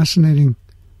quite fascinating.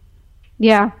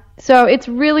 Yeah. So it's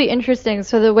really interesting.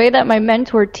 So the way that my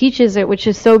mentor teaches it, which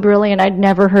is so brilliant, I'd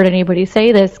never heard anybody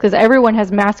say this, because everyone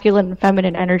has masculine and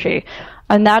feminine energy.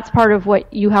 And that's part of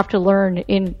what you have to learn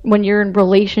when you're in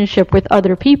relationship with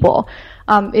other people,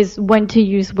 is when to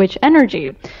use which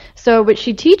energy. So what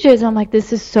she teaches, I'm like,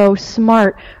 this is so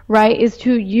smart, right, is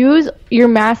to use your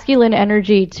masculine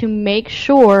energy to make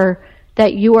sure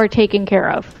that you are taken care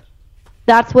of.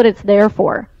 That's what it's there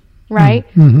for. Right?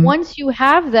 Mm-hmm. Once you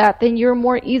have that, then you're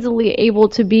more easily able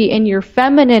to be in your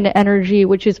feminine energy,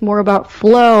 which is more about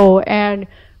flow and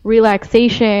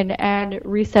relaxation and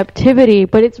receptivity.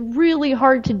 But it's really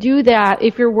hard to do that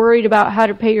if you're worried about how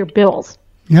to pay your bills.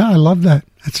 Yeah, I love that.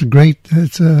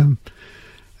 That's an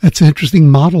interesting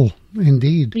model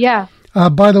indeed. Yeah.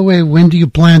 By the way, when do you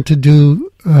plan to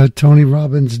do Tony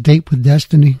Robbins' Date with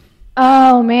Destiny?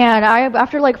 Oh, man.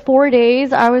 After like 4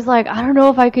 days, I was like, I don't know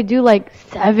if I could do like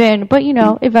 7, but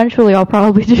eventually I'll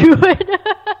probably do it.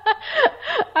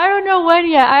 I don't know when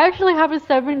yet. I actually have a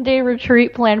 7-day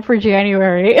retreat planned for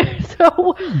January.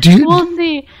 So we'll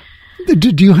see.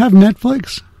 Do you have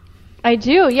Netflix? I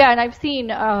do, yeah, and I've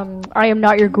seen I Am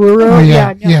Not Your Guru. Oh,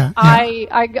 yeah.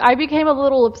 I became a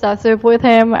little obsessive with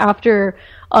him after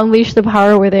Unleash the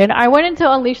Power Within. I went into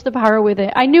Unleash the Power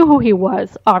Within. I knew who he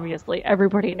was, obviously.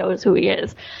 Everybody knows who he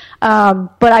is.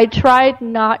 But I tried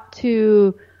not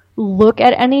to look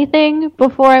at anything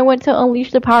before I went to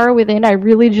Unleash the Power Within. I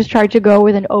really just tried to go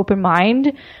with an open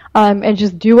mind and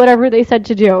just do whatever they said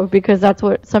to do, because that's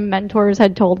what some mentors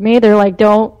had told me. They're like,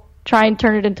 don't try and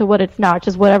turn it into what it's not.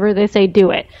 Just whatever they say,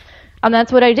 do it. And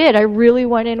that's what I did. I really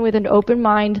went in with an open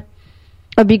mind,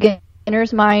 a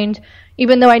beginner's mind.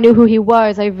 Even though I knew who he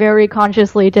was, I very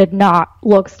consciously did not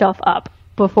look stuff up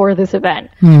before this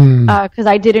event, because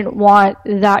I didn't want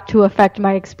that to affect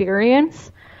my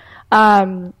experience.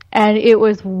 And it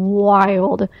was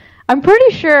wild. I'm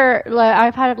pretty sure like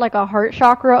I've had like a heart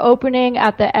chakra opening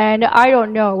at the end. I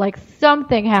don't know, like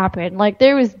something happened. Like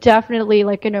there was definitely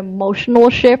like an emotional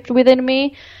shift within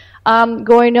me,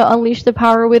 going to unleash the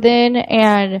power within.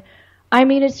 And I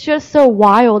mean, it's just so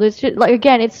wild. It's just like,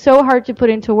 again, it's so hard to put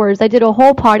into words. I did a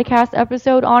whole podcast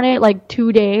episode on it like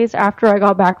 2 days after I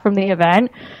got back from the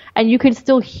event, and you could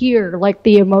still hear like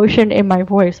the emotion in my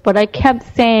voice. But I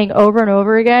kept saying over and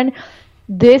over again,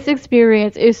 this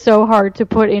experience is so hard to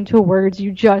put into words.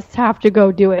 You just have to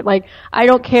go do it. Like, I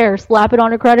don't care. Slap it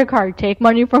on a credit card. Take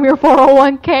money from your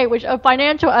 401k, which a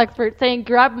financial expert saying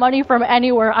grab money from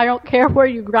anywhere. I don't care where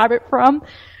you grab it from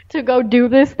to go do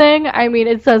this thing. I mean,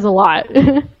 it says a lot.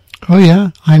 Oh,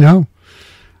 yeah, I know.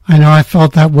 I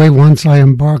felt that way once I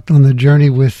embarked on the journey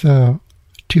with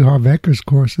T. Harv Eker's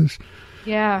courses.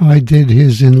 Yeah. I did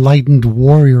his Enlightened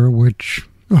Warrior, which...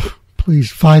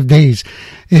 5 days.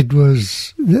 It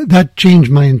was that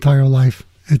changed my entire life.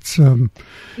 It's 5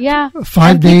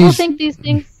 days. People think these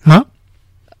things. Huh?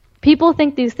 People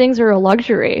think these things are a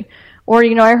luxury, or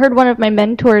I heard one of my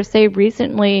mentors say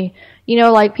recently.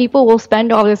 Like people will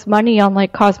spend all this money on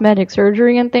like cosmetic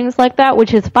surgery and things like that,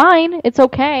 which is fine. It's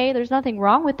okay. There's nothing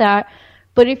wrong with that.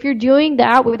 But if you're doing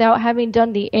that without having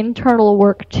done the internal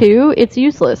work too, it's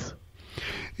useless.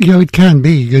 It can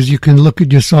be, because you can look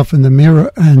at yourself in the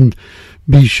mirror and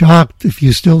be shocked if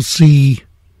you still see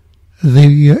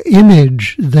the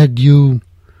image that you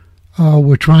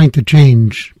were trying to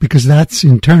change, because that's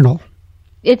internal.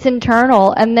 It's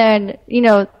internal. And then,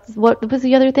 what was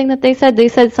the other thing that they said? They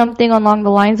said something along the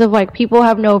lines of like, people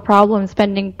have no problem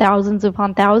spending thousands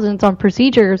upon thousands on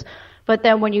procedures. But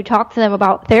then when you talk to them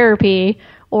about therapy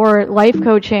or life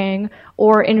coaching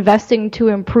or investing to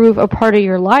improve a part of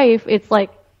your life, it's like,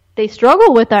 they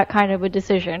struggle with that kind of a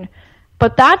decision.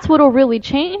 But that's what will really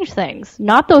change things,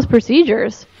 not those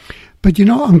procedures. But,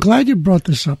 I'm glad you brought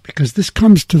this up, because this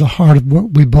comes to the heart of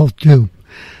what we both do.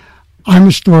 I'm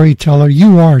a storyteller.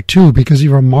 You are, too, because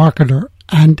you're a marketer.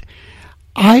 And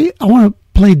I want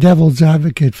to play devil's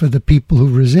advocate for the people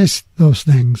who resist those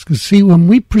things. Because, see, when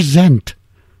we present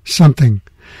something,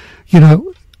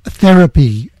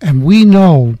 therapy, and we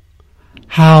know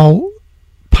how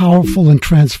powerful and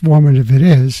transformative it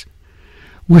is,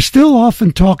 we're still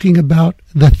often talking about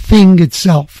the thing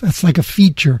itself. That's like a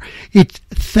feature. It's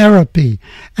therapy.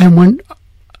 And when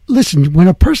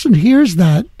a person hears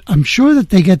that, I'm sure that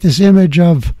they get this image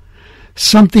of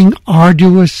something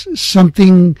arduous,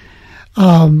 something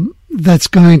that's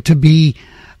going to be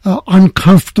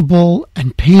uncomfortable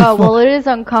and painful. Oh, well, it is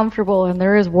uncomfortable and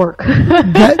there is work.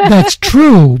 That's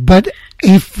true. But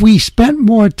if we spent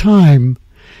more time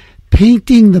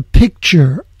painting the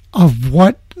picture of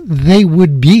what they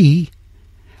would be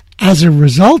as a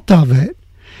result of it,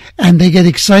 and they get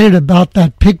excited about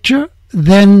that picture,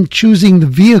 then choosing the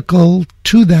vehicle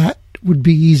to that would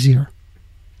be easier.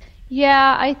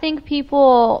 Yeah, I think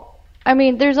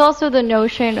there's also the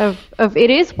notion of it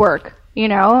is work,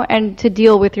 and to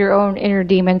deal with your own inner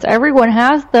demons. Everyone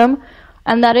has them,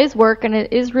 and that is work, and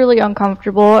it is really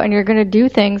uncomfortable, and you're going to do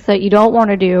things that you don't want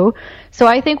to do. So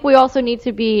I think we also need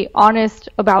to be honest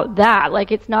about that.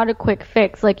 Like, it's not a quick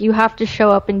fix. Like, you have to show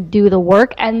up and do the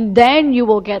work, and then you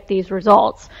will get these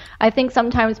results. I think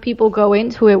sometimes people go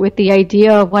into it with the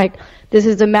idea of, like, this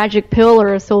is a magic pill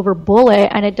or a silver bullet,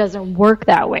 and it doesn't work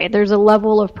that way. There's a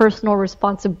level of personal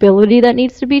responsibility that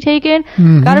needs to be taken.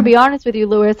 Mm-hmm. Got to be honest with you,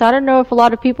 Lewis. I don't know if a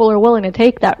lot of people are willing to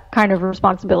take that kind of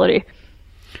responsibility.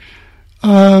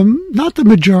 Not the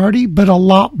majority, but a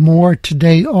lot more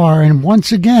today are. And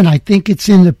once again, I think it's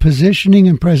in the positioning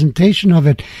and presentation of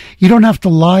it. You don't have to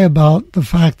lie about the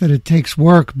fact that it takes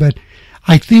work, but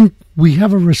I think we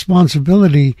have a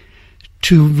responsibility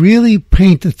to really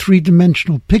paint a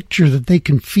three-dimensional picture that they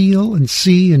can feel and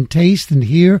see and taste and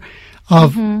hear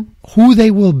of who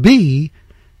they will be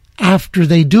after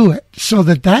they do it, so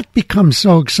that becomes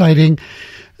so exciting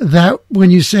that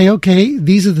when you say, okay,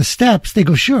 these are the steps, they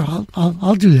go, sure,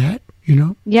 I'll do that,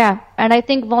 Yeah, and I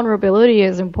think vulnerability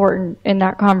is important in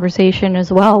that conversation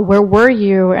as well. Where were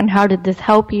you, and how did this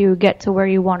help you get to where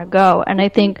you want to go? And I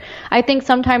think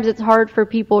sometimes it's hard for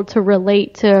people to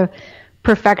relate to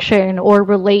perfection, or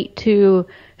relate to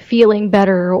feeling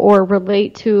better, or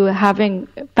relate to having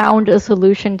found a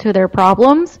solution to their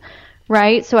problems,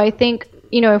 right? So I think,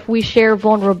 if we share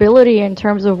vulnerability in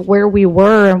terms of where we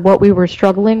were and what we were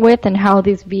struggling with and how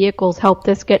these vehicles helped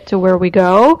us get to where we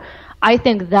go, I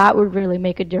think that would really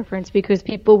make a difference, because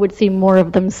people would see more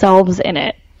of themselves in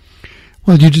it.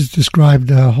 Well, you just described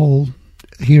the whole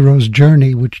hero's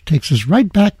journey, which takes us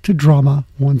right back to drama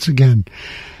once again.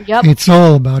 Yep. It's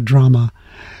all about drama.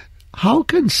 How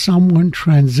can someone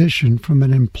transition from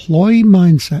an employee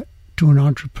mindset to an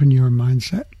entrepreneur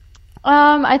mindset?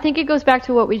 I think it goes back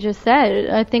to what we just said.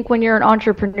 I think when you're an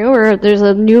entrepreneur, there's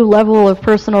a new level of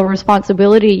personal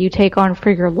responsibility you take on for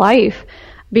your life.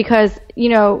 Because,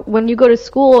 when you go to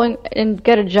school and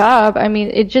get a job, I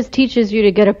mean, it just teaches you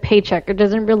to get a paycheck. It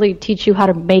doesn't really teach you how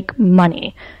to make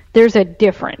money. There's a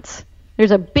difference.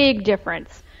 There's a big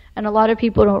difference. And a lot of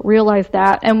people don't realize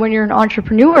that. And when you're an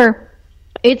entrepreneur,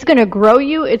 it's going to grow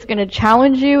you. It's going to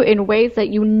challenge you in ways that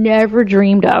you never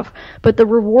dreamed of. But the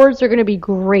rewards are going to be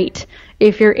great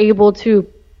if you're able to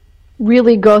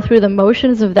really go through the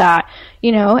motions of that,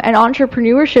 and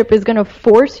entrepreneurship is going to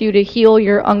force you to heal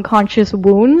your unconscious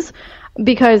wounds,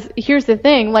 because here's the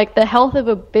thing, like the health of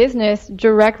a business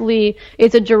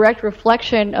is a direct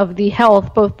reflection of the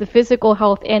health, both the physical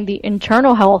health and the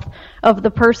internal health of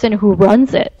the person who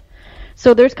runs it.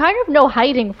 So there's kind of no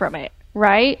hiding from it,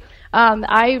 right?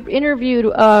 I interviewed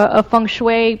a feng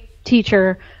shui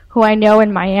teacher who I know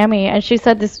in Miami, and she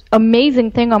said this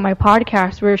amazing thing on my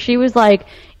podcast where she was like,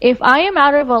 if I am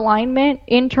out of alignment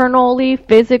internally,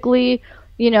 physically,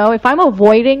 if I'm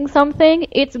avoiding something,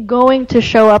 it's going to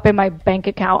show up in my bank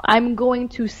account. I'm going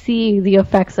to see the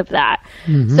effects of that.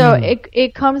 Mm-hmm. So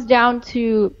it comes down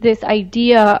to this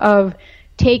idea of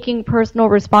taking personal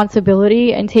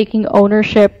responsibility and taking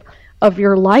ownership of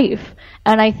your life.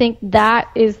 And I think that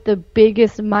is the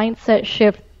biggest mindset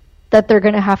shift that they're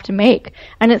going to have to make.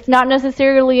 And it's not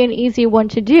necessarily an easy one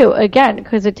to do, again,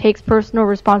 because it takes personal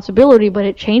responsibility, but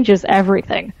it changes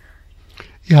everything.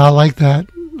 Yeah, I like that.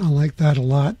 I like that a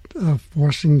lot,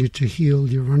 forcing you to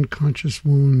heal your unconscious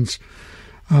wounds.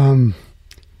 I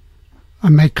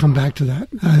may come back to that.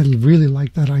 I really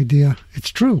like that idea. It's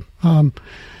true.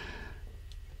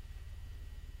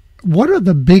 What are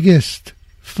the biggest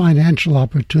financial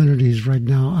opportunities right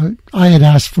now? I had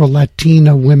asked for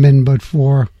Latina women, but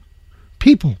for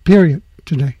people, period,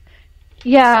 today.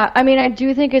 Yeah, I mean, I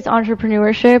do think it's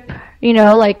entrepreneurship.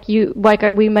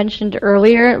 Like we mentioned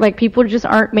earlier, like people just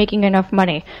aren't making enough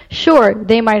money. Sure,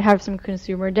 they might have some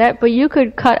consumer debt, but you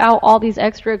could cut out all these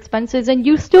extra expenses and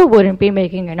you still wouldn't be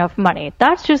making enough money.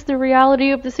 That's just the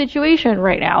reality of the situation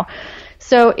right now.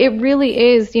 So it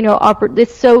really is,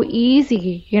 it's so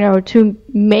easy, to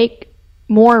make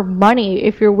more money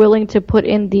if you're willing to put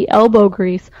in the elbow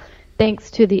grease,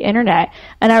 thanks to the internet.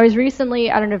 And I was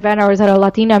recently at an event, I was at a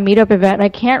Latina meetup event, and I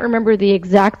can't remember the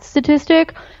exact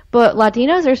statistic, but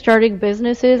Latinas are starting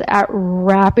businesses at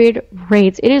rapid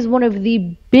rates. It is one of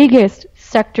the biggest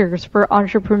sectors for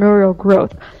entrepreneurial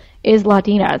growth is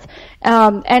Latinas.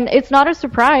 And it's not a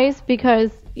surprise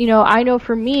because, I know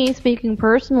for me, speaking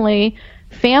personally,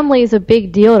 family is a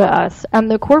big deal to us, and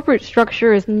the corporate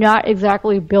structure is not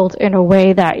exactly built in a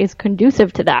way that is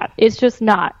conducive to that. It's just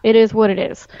not. It is what it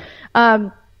is.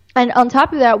 And on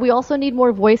top of that, we also need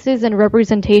more voices and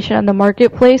representation in the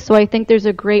marketplace. So I think there's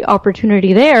a great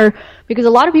opportunity there because a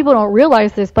lot of people don't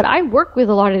realize this, but I work with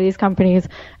a lot of these companies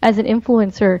as an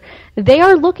influencer. They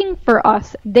are looking for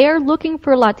us. They are looking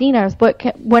for Latinas. But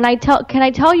can I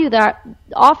tell you that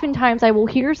oftentimes I will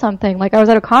hear something, like I was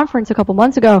at a conference a couple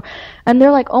months ago, and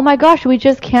they're like, oh my gosh, we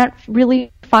just can't really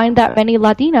find that many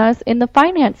Latinas in the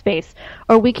finance space,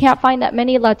 or we can't find that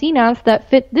many Latinas that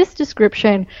fit this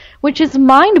description, which is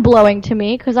mind-blowing to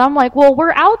me because I'm like, well,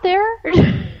 we're out there.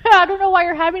 I don't know why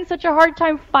you're having such a hard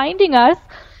time finding us.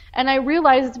 And I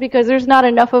realize it's because there's not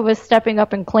enough of us stepping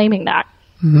up and claiming that.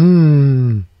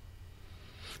 Do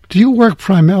you work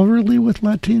primarily with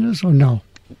Latinas or no?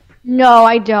 No,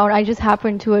 I don't. I just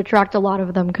happen to attract a lot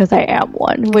of them because I am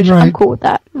one, which right. I'm cool with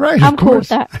that. Right, I'm cool with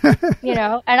that.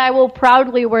 And I will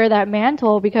proudly wear that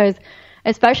mantle because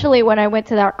especially when I went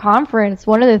to that conference,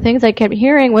 one of the things I kept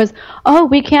hearing was, oh,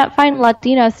 we can't find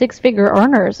Latina six-figure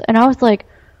earners. And I was like,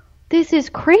 this is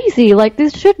crazy. Like,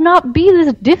 this should not be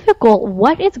this difficult.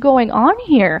 What is going on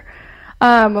here?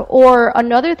 Or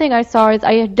another thing I saw is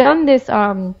I had done this,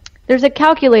 there's a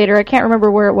calculator, I can't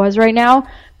remember where it was right now,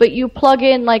 but you plug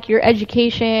in like your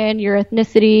education, your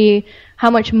ethnicity, how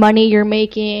much money you're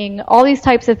making, all these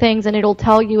types of things, and it'll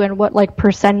tell you in what like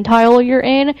percentile you're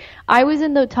in. I was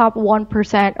in the top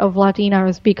 1% of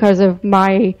Latinos because of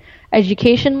my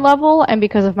education level and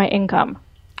because of my income.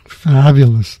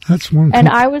 Fabulous. That's wonderful. And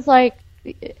I was like,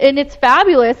 and it's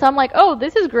fabulous. I'm like, oh,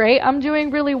 this is great. I'm doing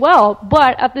really well.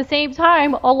 But at the same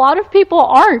time, a lot of people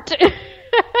aren't.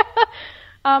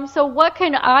 So what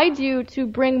can I do to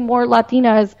bring more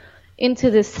Latinas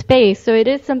into this space? So it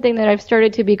is something that I've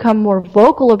started to become more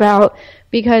vocal about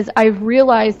because I've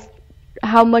realized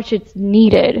how much it's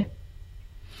needed.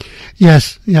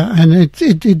 Yes, yeah, and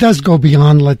it does go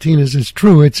beyond Latinas. It's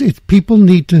true. It's people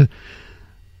need to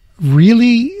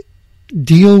really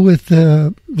deal with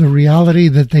the reality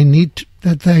that they need to,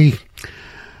 that they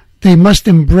they must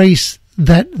embrace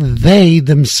that they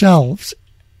themselves,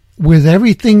 with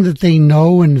everything that they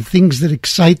know and the things that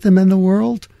excite them in the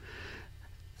world,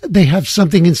 they have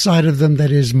something inside of them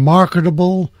that is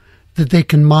marketable, that they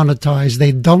can monetize.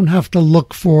 They don't have to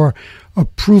look for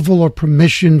approval or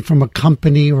permission from a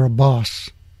company or a boss.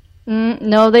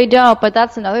 No, they don't. But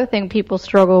that's another thing people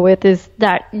struggle with, is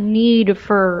that need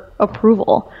for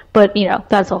approval. But,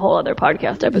 that's a whole other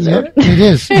podcast episode.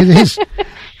 Yeah, it is.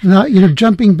 Now,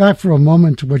 jumping back for a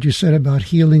moment to what you said about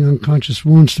healing unconscious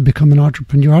wounds to become an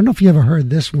entrepreneur. I don't know if you ever heard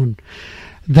this one,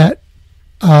 that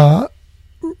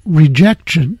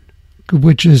rejection,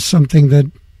 which is something that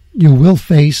you will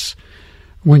face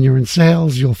when you're in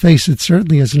sales, you'll face it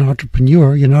certainly as an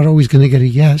entrepreneur. You're not always going to get a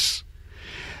yes.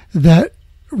 That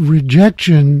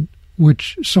rejection,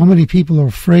 which so many people are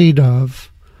afraid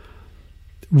of,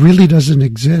 really doesn't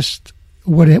exist.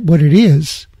 What it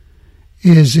is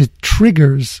it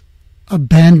triggers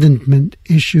abandonment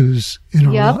issues in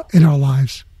our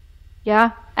lives.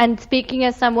 Yeah. And speaking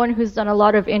as someone who's done a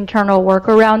lot of internal work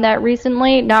around that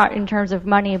recently, not in terms of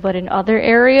money, but in other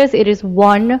areas, it is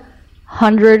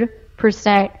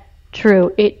 100%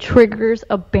 true. It triggers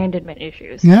abandonment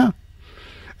issues. Yeah.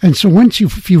 And so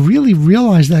if you really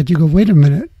realize that, you go, wait a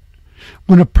minute.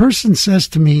 When a person says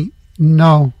to me,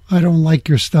 no, I don't like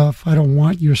your stuff, I don't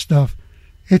want your stuff,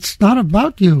 it's not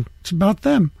about you, it's about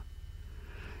them.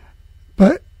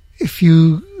 But if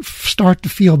you start to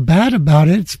feel bad about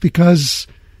it, it's because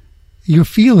you're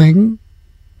feeling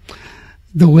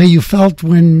the way you felt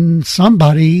when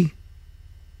somebody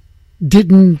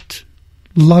didn't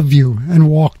love you and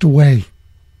walked away.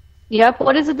 Yep.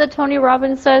 What is it that Tony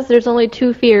Robbins says? There's only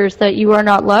two fears, that you are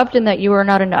not loved and that you are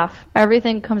not enough.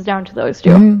 Everything comes down to those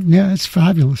two. Yeah, it's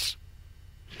fabulous.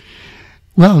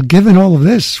 Well, given all of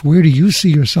this, where do you see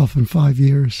yourself in 5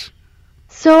 years?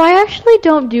 So I actually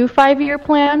don't do 5-year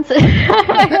plans.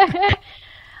 I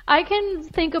can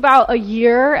think about a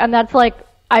year, and that's like,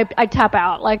 I tap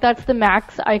out. Like, that's the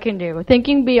max I can do.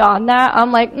 Thinking beyond that,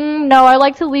 I'm like, no, I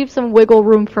like to leave some wiggle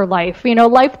room for life.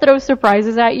 Life throws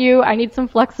surprises at you. I need some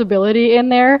flexibility in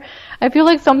there. I feel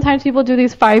like sometimes people do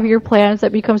these 5-year plans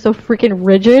that become so freaking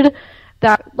rigid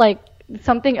that, like,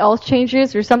 something else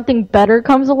changes or something better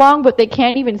comes along, but they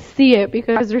can't even see it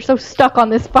because they're so stuck on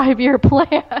this 5-year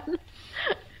plan.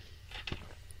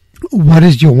 What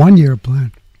is your 1-year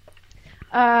plan?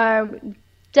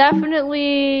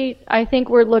 Definitely, I think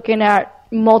we're looking at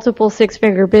multiple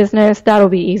 6-figure business. That'll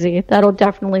be easy. That'll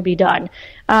definitely be done.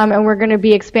 And we're going to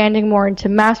be expanding more into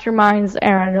masterminds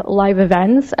and live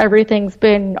events. Everything's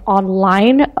been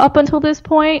online up until this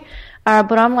point.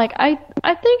 But I'm like, I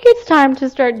think it's time to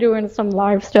start doing some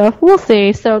live stuff. We'll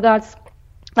see. So that's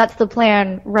the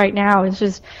plan right now, is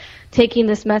just taking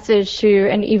this message to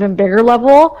an even bigger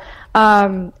level.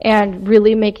 And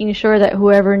really making sure that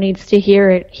whoever needs to hear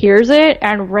it hears it.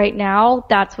 And right now,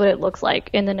 that's what it looks like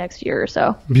in the next year or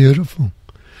so. Beautiful.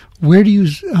 Where do you...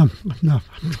 no,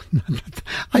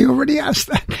 I already asked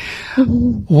that.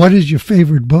 What is your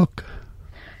favorite book?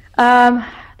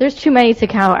 There's too many to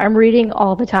count. I'm reading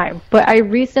all the time. But I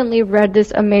recently read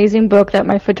this amazing book that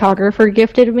my photographer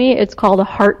gifted me. It's called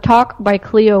Heart Talk by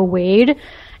Cleo Wade.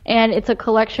 And it's a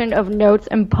collection of notes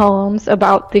and poems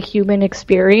about the human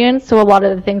experience. So a lot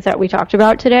of the things that we talked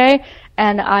about today.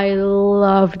 And I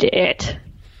loved it.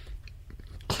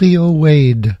 Cleo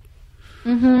Wade.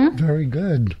 Mm-hmm. Very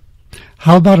good.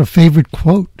 How about a favorite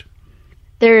quote?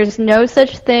 There's no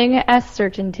such thing as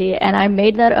certainty, and I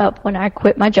made that up when I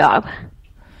quit my job.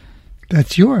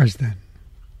 That's yours, then.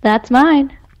 That's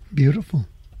mine. Beautiful.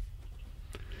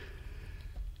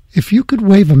 If you could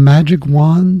wave a magic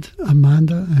wand,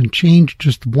 Amanda, and change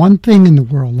just one thing in the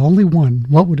world, only one,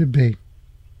 what would it be?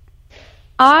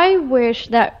 I wish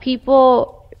that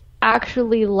people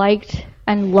actually liked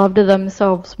and loved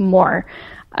themselves more.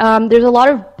 There's a lot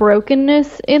of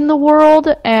brokenness in the world,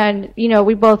 and,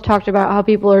 we both talked about how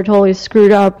people are totally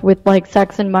screwed up with, like,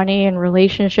 sex and money and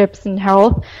relationships and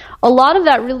health. A lot of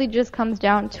that really just comes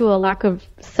down to a lack of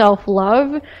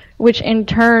self-love, which in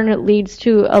turn leads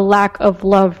to a lack of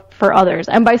love for others.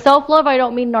 And by self-love, I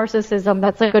don't mean narcissism.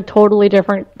 That's like a totally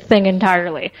different thing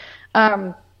entirely.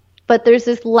 But there's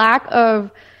this lack of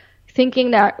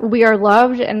thinking that we are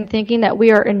loved and thinking that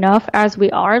we are enough as we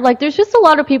are. Like, there's just a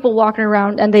lot of people walking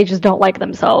around and they just don't like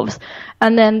themselves.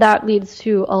 And then that leads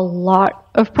to a lot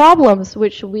of problems,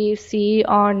 which we see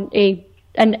on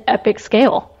an epic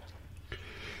scale.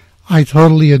 I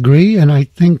totally agree. And I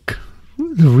think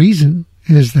the reason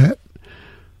is that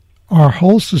our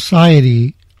whole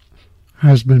society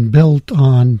has been built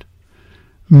on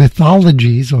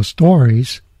mythologies or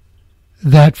stories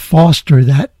that foster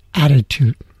that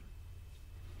attitude.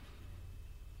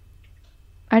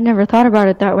 I never thought about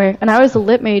it that way. And I was a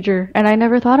lit major, and I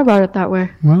never thought about it that way.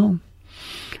 Well,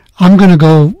 I'm going to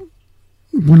go,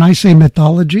 when I say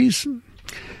mythologies,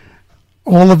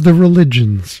 all of the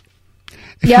religions.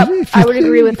 I would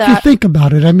agree with that. If you think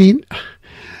about it, I mean,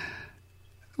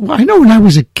 well, I know when I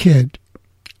was a kid,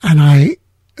 and I,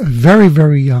 very,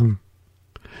 very young,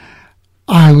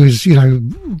 I was,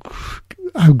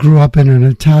 I grew up in an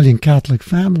Italian Catholic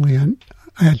family, and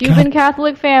I had Cuban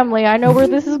Catholic family. I know where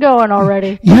this is going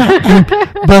already. Yeah,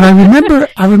 but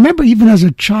I remember even as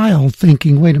a child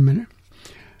thinking, wait a minute,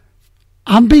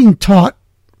 I'm being taught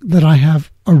that I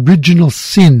have original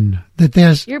sin, that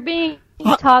there's... You're being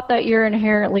taught that you're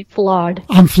inherently flawed.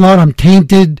 I'm flawed, I'm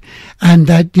tainted, and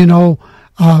that,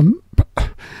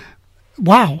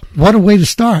 wow, what a way to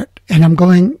start. And I'm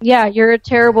going... Yeah, you're a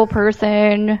terrible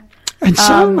person. And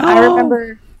somehow... I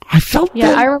remember... I felt Yeah,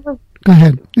 that. I remember... Go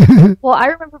ahead. Well, I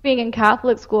remember being in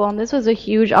Catholic school, and this was a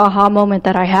huge aha moment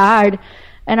that I had.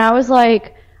 And I was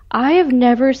like, I have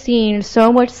never seen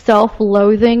so much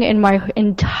self-loathing in my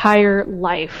entire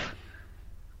life.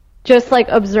 Just like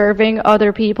observing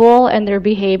other people and their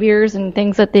behaviors and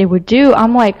things that they would do.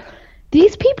 I'm like,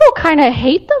 these people kind of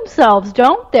hate themselves,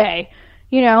 don't they?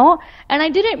 And I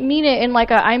didn't mean it in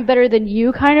like a I'm better than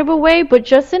you kind of a way, but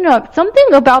just in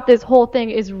something about this whole thing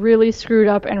is really screwed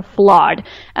up and flawed.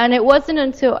 And it wasn't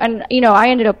until,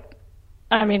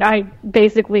 I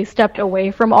basically stepped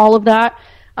away from all of that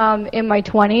in my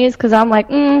 20s because I'm like,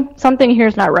 something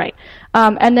here's not right.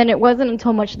 And then it wasn't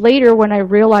until much later when I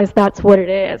realized that's what it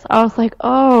is. I was like,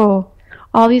 oh,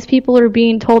 all these people are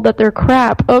being told that they're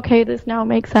crap. Okay, this now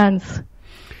makes sense.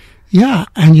 Yeah,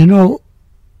 and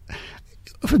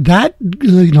that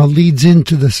leads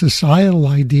into the societal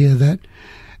idea that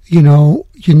you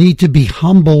need to be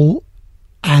humble,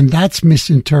 and that's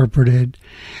misinterpreted,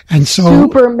 and so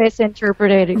super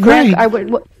misinterpreted. Right?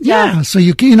 Yeah. So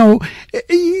you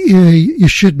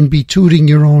shouldn't be tooting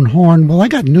your own horn. Well, I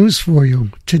got news for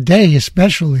you today,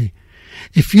 especially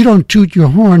if you don't toot your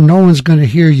horn, no one's going to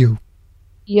hear you.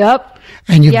 Yep.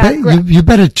 And you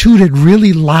better toot it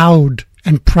really loud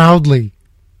and proudly.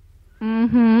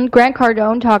 Mm-hmm. Grant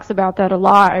Cardone talks about that a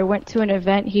lot. I went to an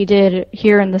event he did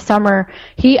here in the summer.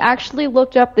 He actually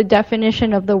looked up the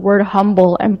definition of the word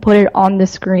humble and put it on the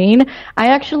screen. I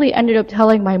actually ended up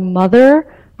telling my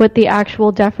mother what the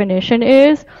actual definition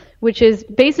is, which is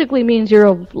basically means you're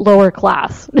a lower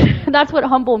class. That's what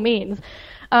humble means.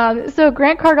 So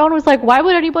Grant Cardone was like, why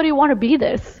would anybody want to be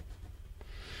this?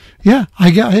 Yeah, I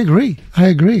agree.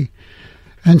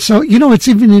 And so, it's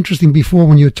even interesting before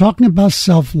when you're talking about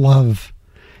self-love,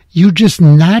 you just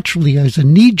naturally, as a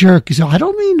knee-jerk, you say, I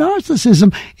don't mean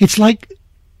narcissism. It's like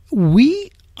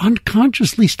we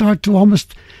unconsciously start to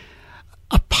almost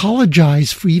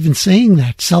apologize for even saying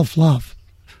that, self-love.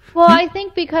 Well, I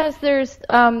think because there's,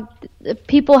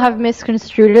 people have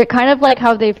misconstrued it, kind of like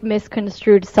how they've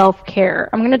misconstrued self-care.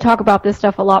 I'm going to talk about this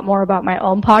stuff a lot more about my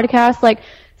own podcast. Like,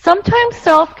 sometimes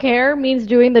self-care means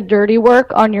doing the dirty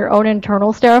work on your own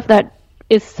internal stuff that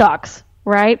sucks,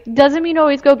 right? Doesn't mean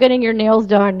always go getting your nails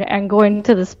done and going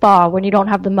to the spa when you don't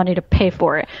have the money to pay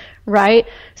for it, right?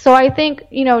 So I think,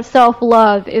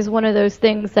 self-love is one of those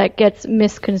things that gets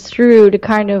misconstrued,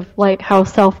 kind of like how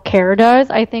self-care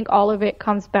does. I think all of it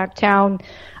comes back down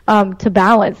to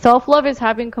balance. Self-love is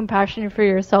having compassion for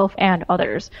yourself and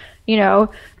others.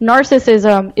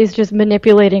 Narcissism is just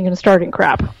manipulating and starting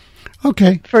crap.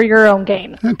 Okay. For your own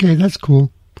gain. Okay, that's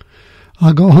cool.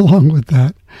 I'll go along with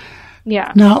that.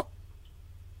 Yeah. Now,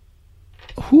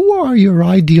 who are your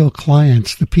ideal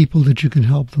clients, the people that you can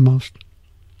help the most?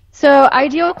 So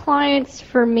ideal clients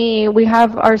for me, we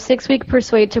have our 6-week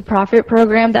Persuade to Profit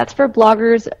program. That's for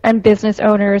bloggers and business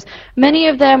owners. Many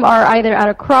of them are either at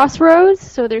a crossroads,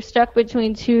 so they're stuck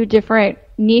between two different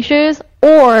niches,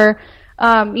 or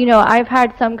I've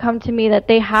had some come to me that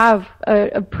they have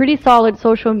a pretty solid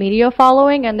social media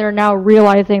following, and they're now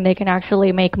realizing they can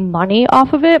actually make money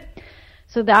off of it.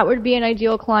 So that would be an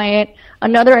ideal client.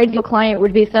 Another ideal client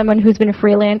would be someone who's been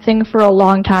freelancing for a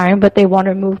long time, but they want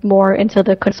to move more into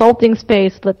the consulting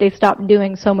space so that they stop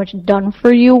doing so much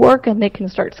done-for-you work and they can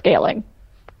start scaling.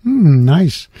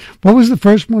 Nice. What was the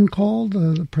first one called?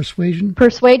 The Persuasion?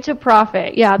 Persuade to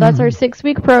Profit. Yeah, that's our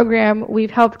 6-week program.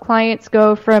 We've helped clients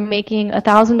go from making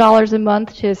 $1,000 a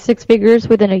month to 6 figures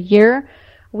within a year.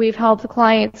 We've helped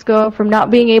clients go from not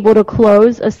being able to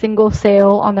close a single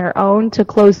sale on their own to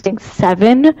closing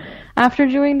 7 after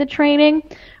doing the training.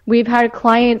 We've had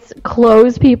clients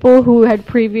close people who had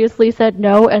previously said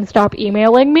no and stop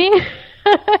emailing me.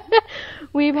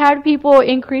 We've had people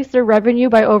increase their revenue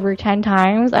by over 10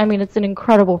 times. I mean, it's an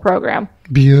incredible program.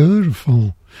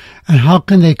 Beautiful. And how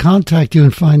can they contact you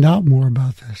and find out more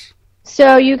about this?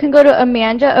 So you can go to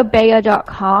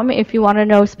amandaabella.com if you want to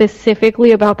know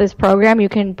specifically about this program. You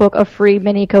can book a free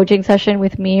mini coaching session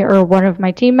with me or one of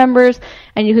my team members,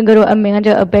 and you can go to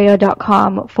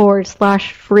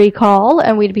amandaabella.com/free call,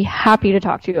 and we'd be happy to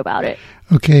talk to you about it.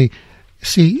 Okay.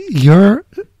 See, you're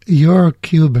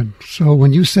Cuban, so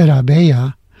when you said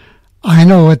Abella, I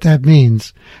know what that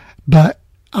means, but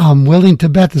I'm willing to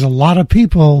bet there's a lot of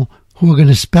people who are going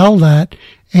to spell that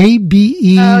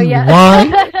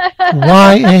A-B-E-Y-Y-A.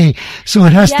 So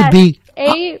it has to be...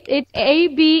 It's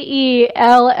A-B-E-L-L-A.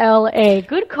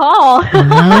 Good call.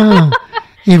 Yeah.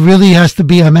 It really has to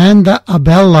be Amanda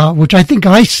Abella, which I think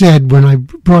I said when I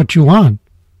brought you on.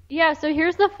 Yeah, so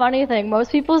here's the funny thing.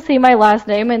 Most people see my last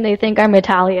name and they think I'm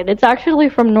Italian. It's actually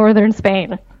from northern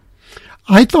Spain.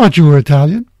 I thought you were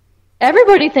Italian.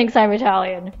 Everybody thinks I'm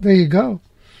Italian. There you go.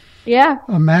 Yeah.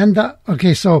 Amanda.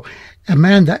 Okay, so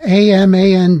Amanda,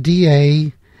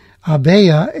 A-M-A-N-D-A,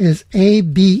 Abella is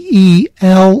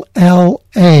ABELLA.com,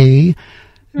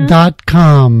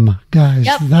 guys.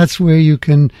 Yep. That's where you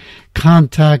can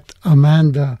contact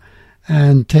Amanda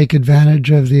and take advantage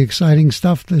of the exciting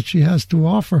stuff that she has to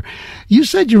offer. You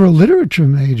said you're a literature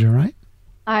major, right?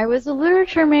 I was a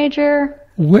literature major.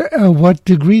 What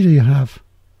degree do you have?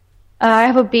 I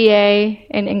have a BA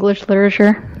in English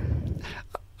literature.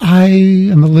 I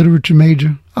am a literature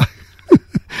major.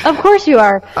 Of course you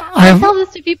are. I tell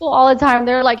this to people all the time.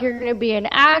 They're like, you're going to be an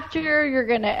actor. You're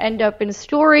going to end up in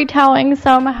storytelling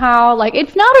somehow. Like,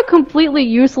 it's not a completely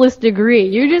useless degree.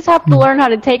 You just have to learn how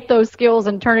to take those skills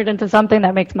and turn it into something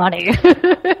that makes money.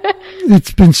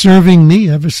 It's been serving me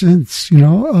ever since,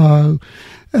 there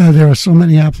are so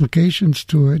many applications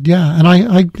to it. Yeah. And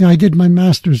I did my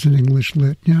master's in English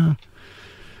Lit. Yeah.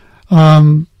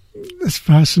 It's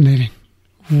fascinating.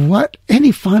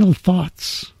 Any final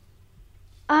thoughts?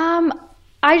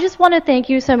 I just want to thank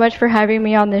you so much for having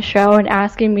me on this show and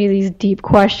asking me these deep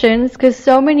questions, because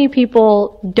so many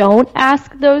people don't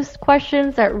ask those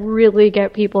questions that really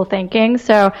get people thinking.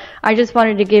 So I just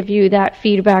wanted to give you that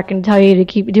feedback and tell you to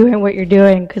keep doing what you're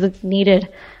doing, because it's needed.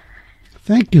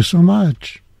 Thank you so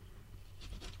much.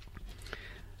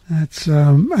 That's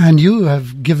and you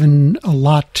have given a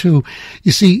lot too.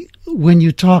 You see, when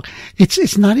you talk,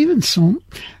 it's not even so.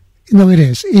 No, it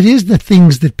is. It is the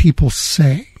things that people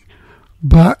say.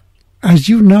 But as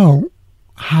you know,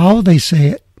 how they say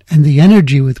it and the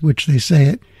energy with which they say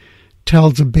it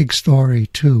tells a big story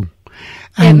too.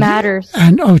 It matters.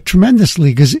 And tremendously,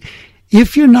 because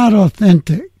if you're not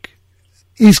authentic,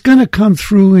 it's going to come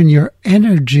through in your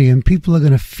energy and people are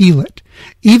going to feel it,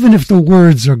 even if the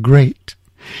words are great.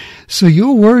 So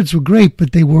your words were great,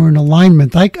 but they were in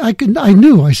alignment. I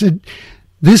knew. I said,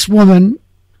 this woman,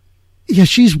 yeah,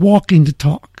 she's walking the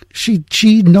talk.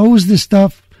 She knows this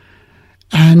stuff,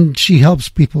 and she helps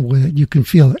people with it. You can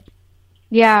feel it.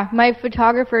 Yeah, my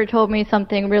photographer told me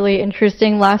something really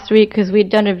interesting last week, because we'd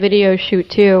done a video shoot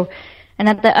too. And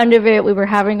at the end of it, we were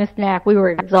having a snack. We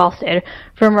were exhausted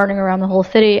from running around the whole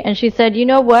city. And she said, you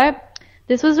know what?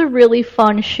 This was a really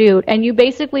fun shoot, and you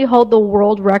basically hold the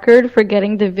world record for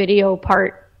getting the video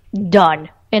part done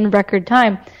in record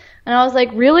time. And I was like,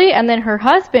 really? And then her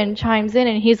husband chimes in,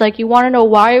 and he's like, you want to know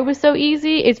why it was so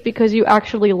easy? It's because you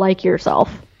actually like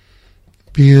yourself.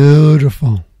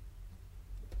 Beautiful.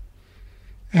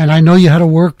 And I know you had to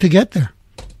work to get there.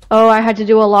 Oh, I had to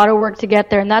do a lot of work to get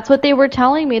there. And that's what they were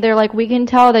telling me. They're like, we can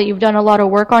tell that you've done a lot of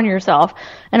work on yourself.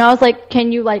 And I was like,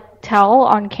 can you tell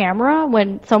on camera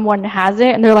when someone has it?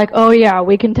 And they're like, oh yeah,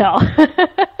 we can tell.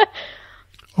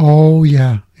 Oh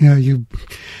yeah. Yeah.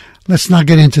 Let's not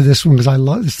get into this one, because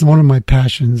it's one of my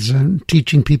passions, and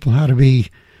teaching people how to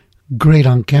be great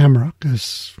on camera,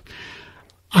 because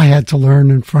I had to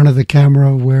learn in front of the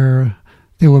camera where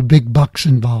there were big bucks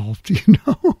involved,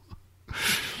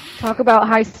 Talk about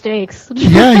high stakes.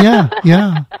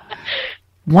 Yeah.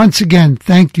 Once again,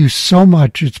 thank you so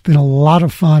much. It's been a lot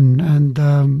of fun, and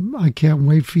I can't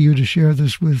wait for you to share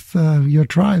this with your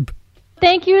tribe.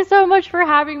 Thank you so much for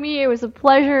having me. It was a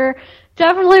pleasure.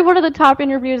 Definitely one of the top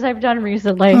interviews I've done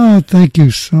recently. Oh, thank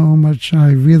you so much.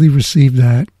 I really received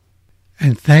that.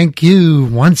 And thank you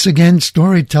once again,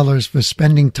 storytellers, for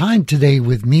spending time today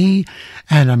with me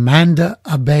and Amanda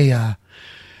Abella.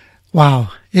 Wow,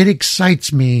 it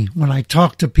excites me when I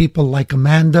talk to people like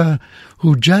Amanda,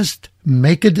 who just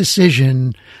make a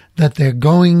decision that they're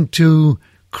going to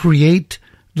create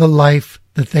the life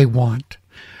that they want.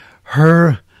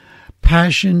 Her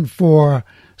passion for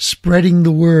spreading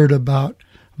the word about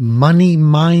money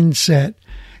mindset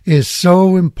is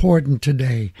so important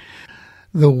today.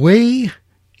 The way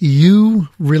you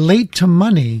relate to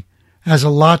money has a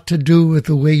lot to do with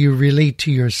the way you relate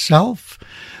to yourself,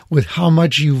 with how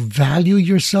much you value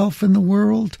yourself in the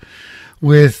world,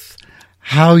 with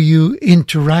how you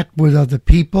interact with other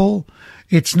people.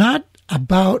 It's not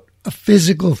about a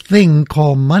physical thing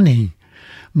called money.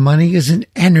 Money is an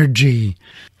energy.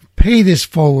 Pay this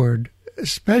forward,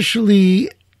 especially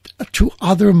to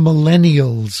other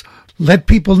millennials. Let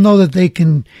people know that they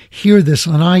can hear this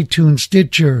on iTunes,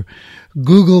 Stitcher,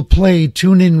 Google Play,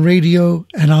 TuneIn Radio,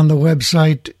 and on the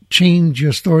website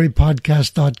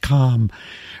changeyourstorypodcast.com.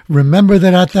 Remember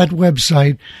that at that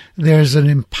website, there's an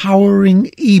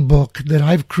empowering ebook that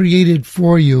I've created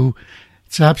for you.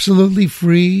 It's absolutely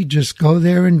free. Just go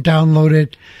there and download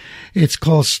it. It's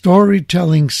called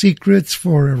Storytelling Secrets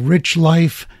for a Rich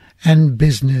Life and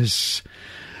Business.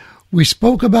 We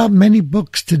spoke about many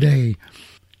books today.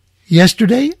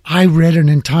 Yesterday, I read an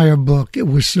entire book. It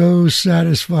was so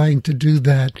satisfying to do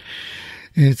that.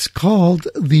 It's called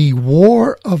The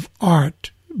War of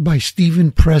Art by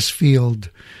Stephen Pressfield.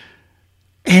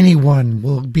 Anyone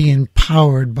will be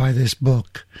empowered by this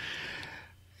book.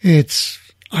 Its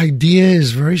idea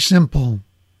is very simple,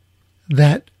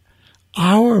 that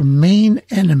our main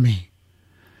enemy,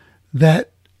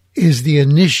 that is the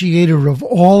initiator of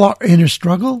all our inner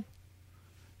struggle,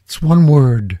 it's one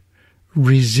word: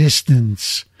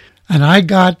 resistance. And I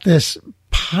got this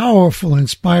powerful,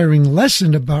 inspiring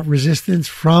lesson about resistance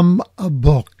from a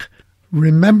book.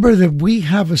 Remember that we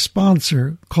have a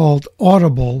sponsor called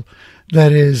Audible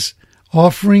that is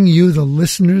offering you, the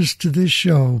listeners to this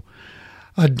show,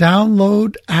 a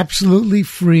download absolutely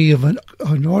free of an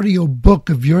audio book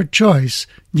of your choice.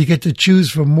 You get to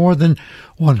choose from more than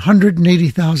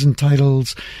 180,000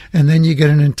 titles, and then you get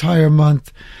an entire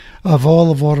month of all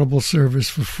of Audible service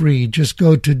for free. Just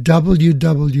go to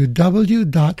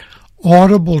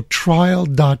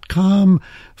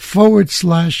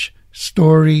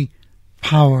www.audibletrial.com/story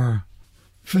power.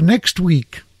 For next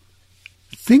week,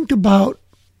 think about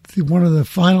one of the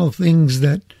final things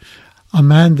that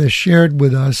Amanda shared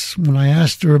with us when I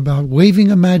asked her about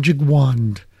waving a magic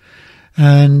wand.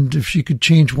 And if she could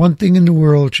change one thing in the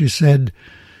world, she said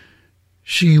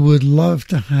she would love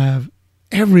to have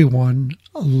everyone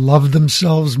love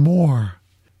themselves more.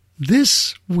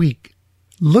 This week,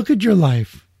 look at your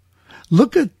life.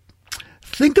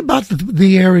 Think about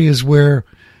the areas where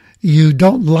you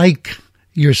don't like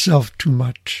yourself too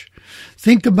much.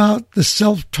 Think about the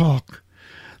self-talk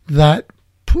that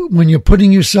when you're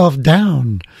putting yourself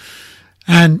down,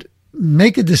 and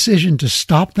make a decision to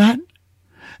stop that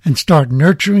and start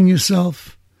nurturing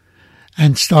yourself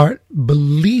and start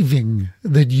believing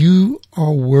that you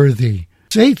are worthy.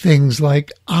 Say things like,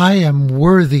 I am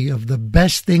worthy of the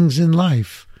best things in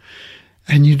life.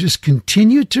 And you just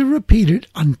continue to repeat it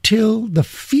until the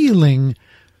feeling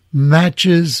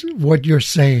matches what you're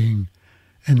saying.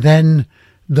 And then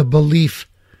the belief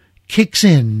kicks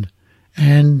in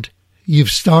and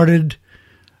you've started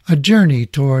a journey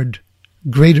toward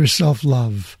greater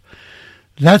self-love.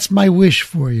 That's my wish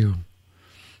for you.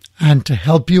 And to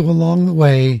help you along the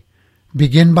way,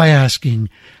 begin by asking,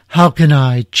 how can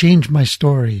I change my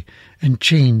story and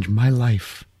change my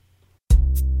life?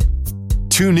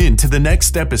 Tune in to the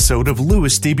next episode of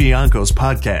Louis DiBianco's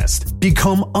podcast.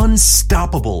 Become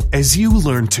unstoppable as you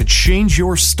learn to change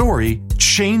your story,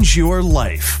 change your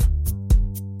life.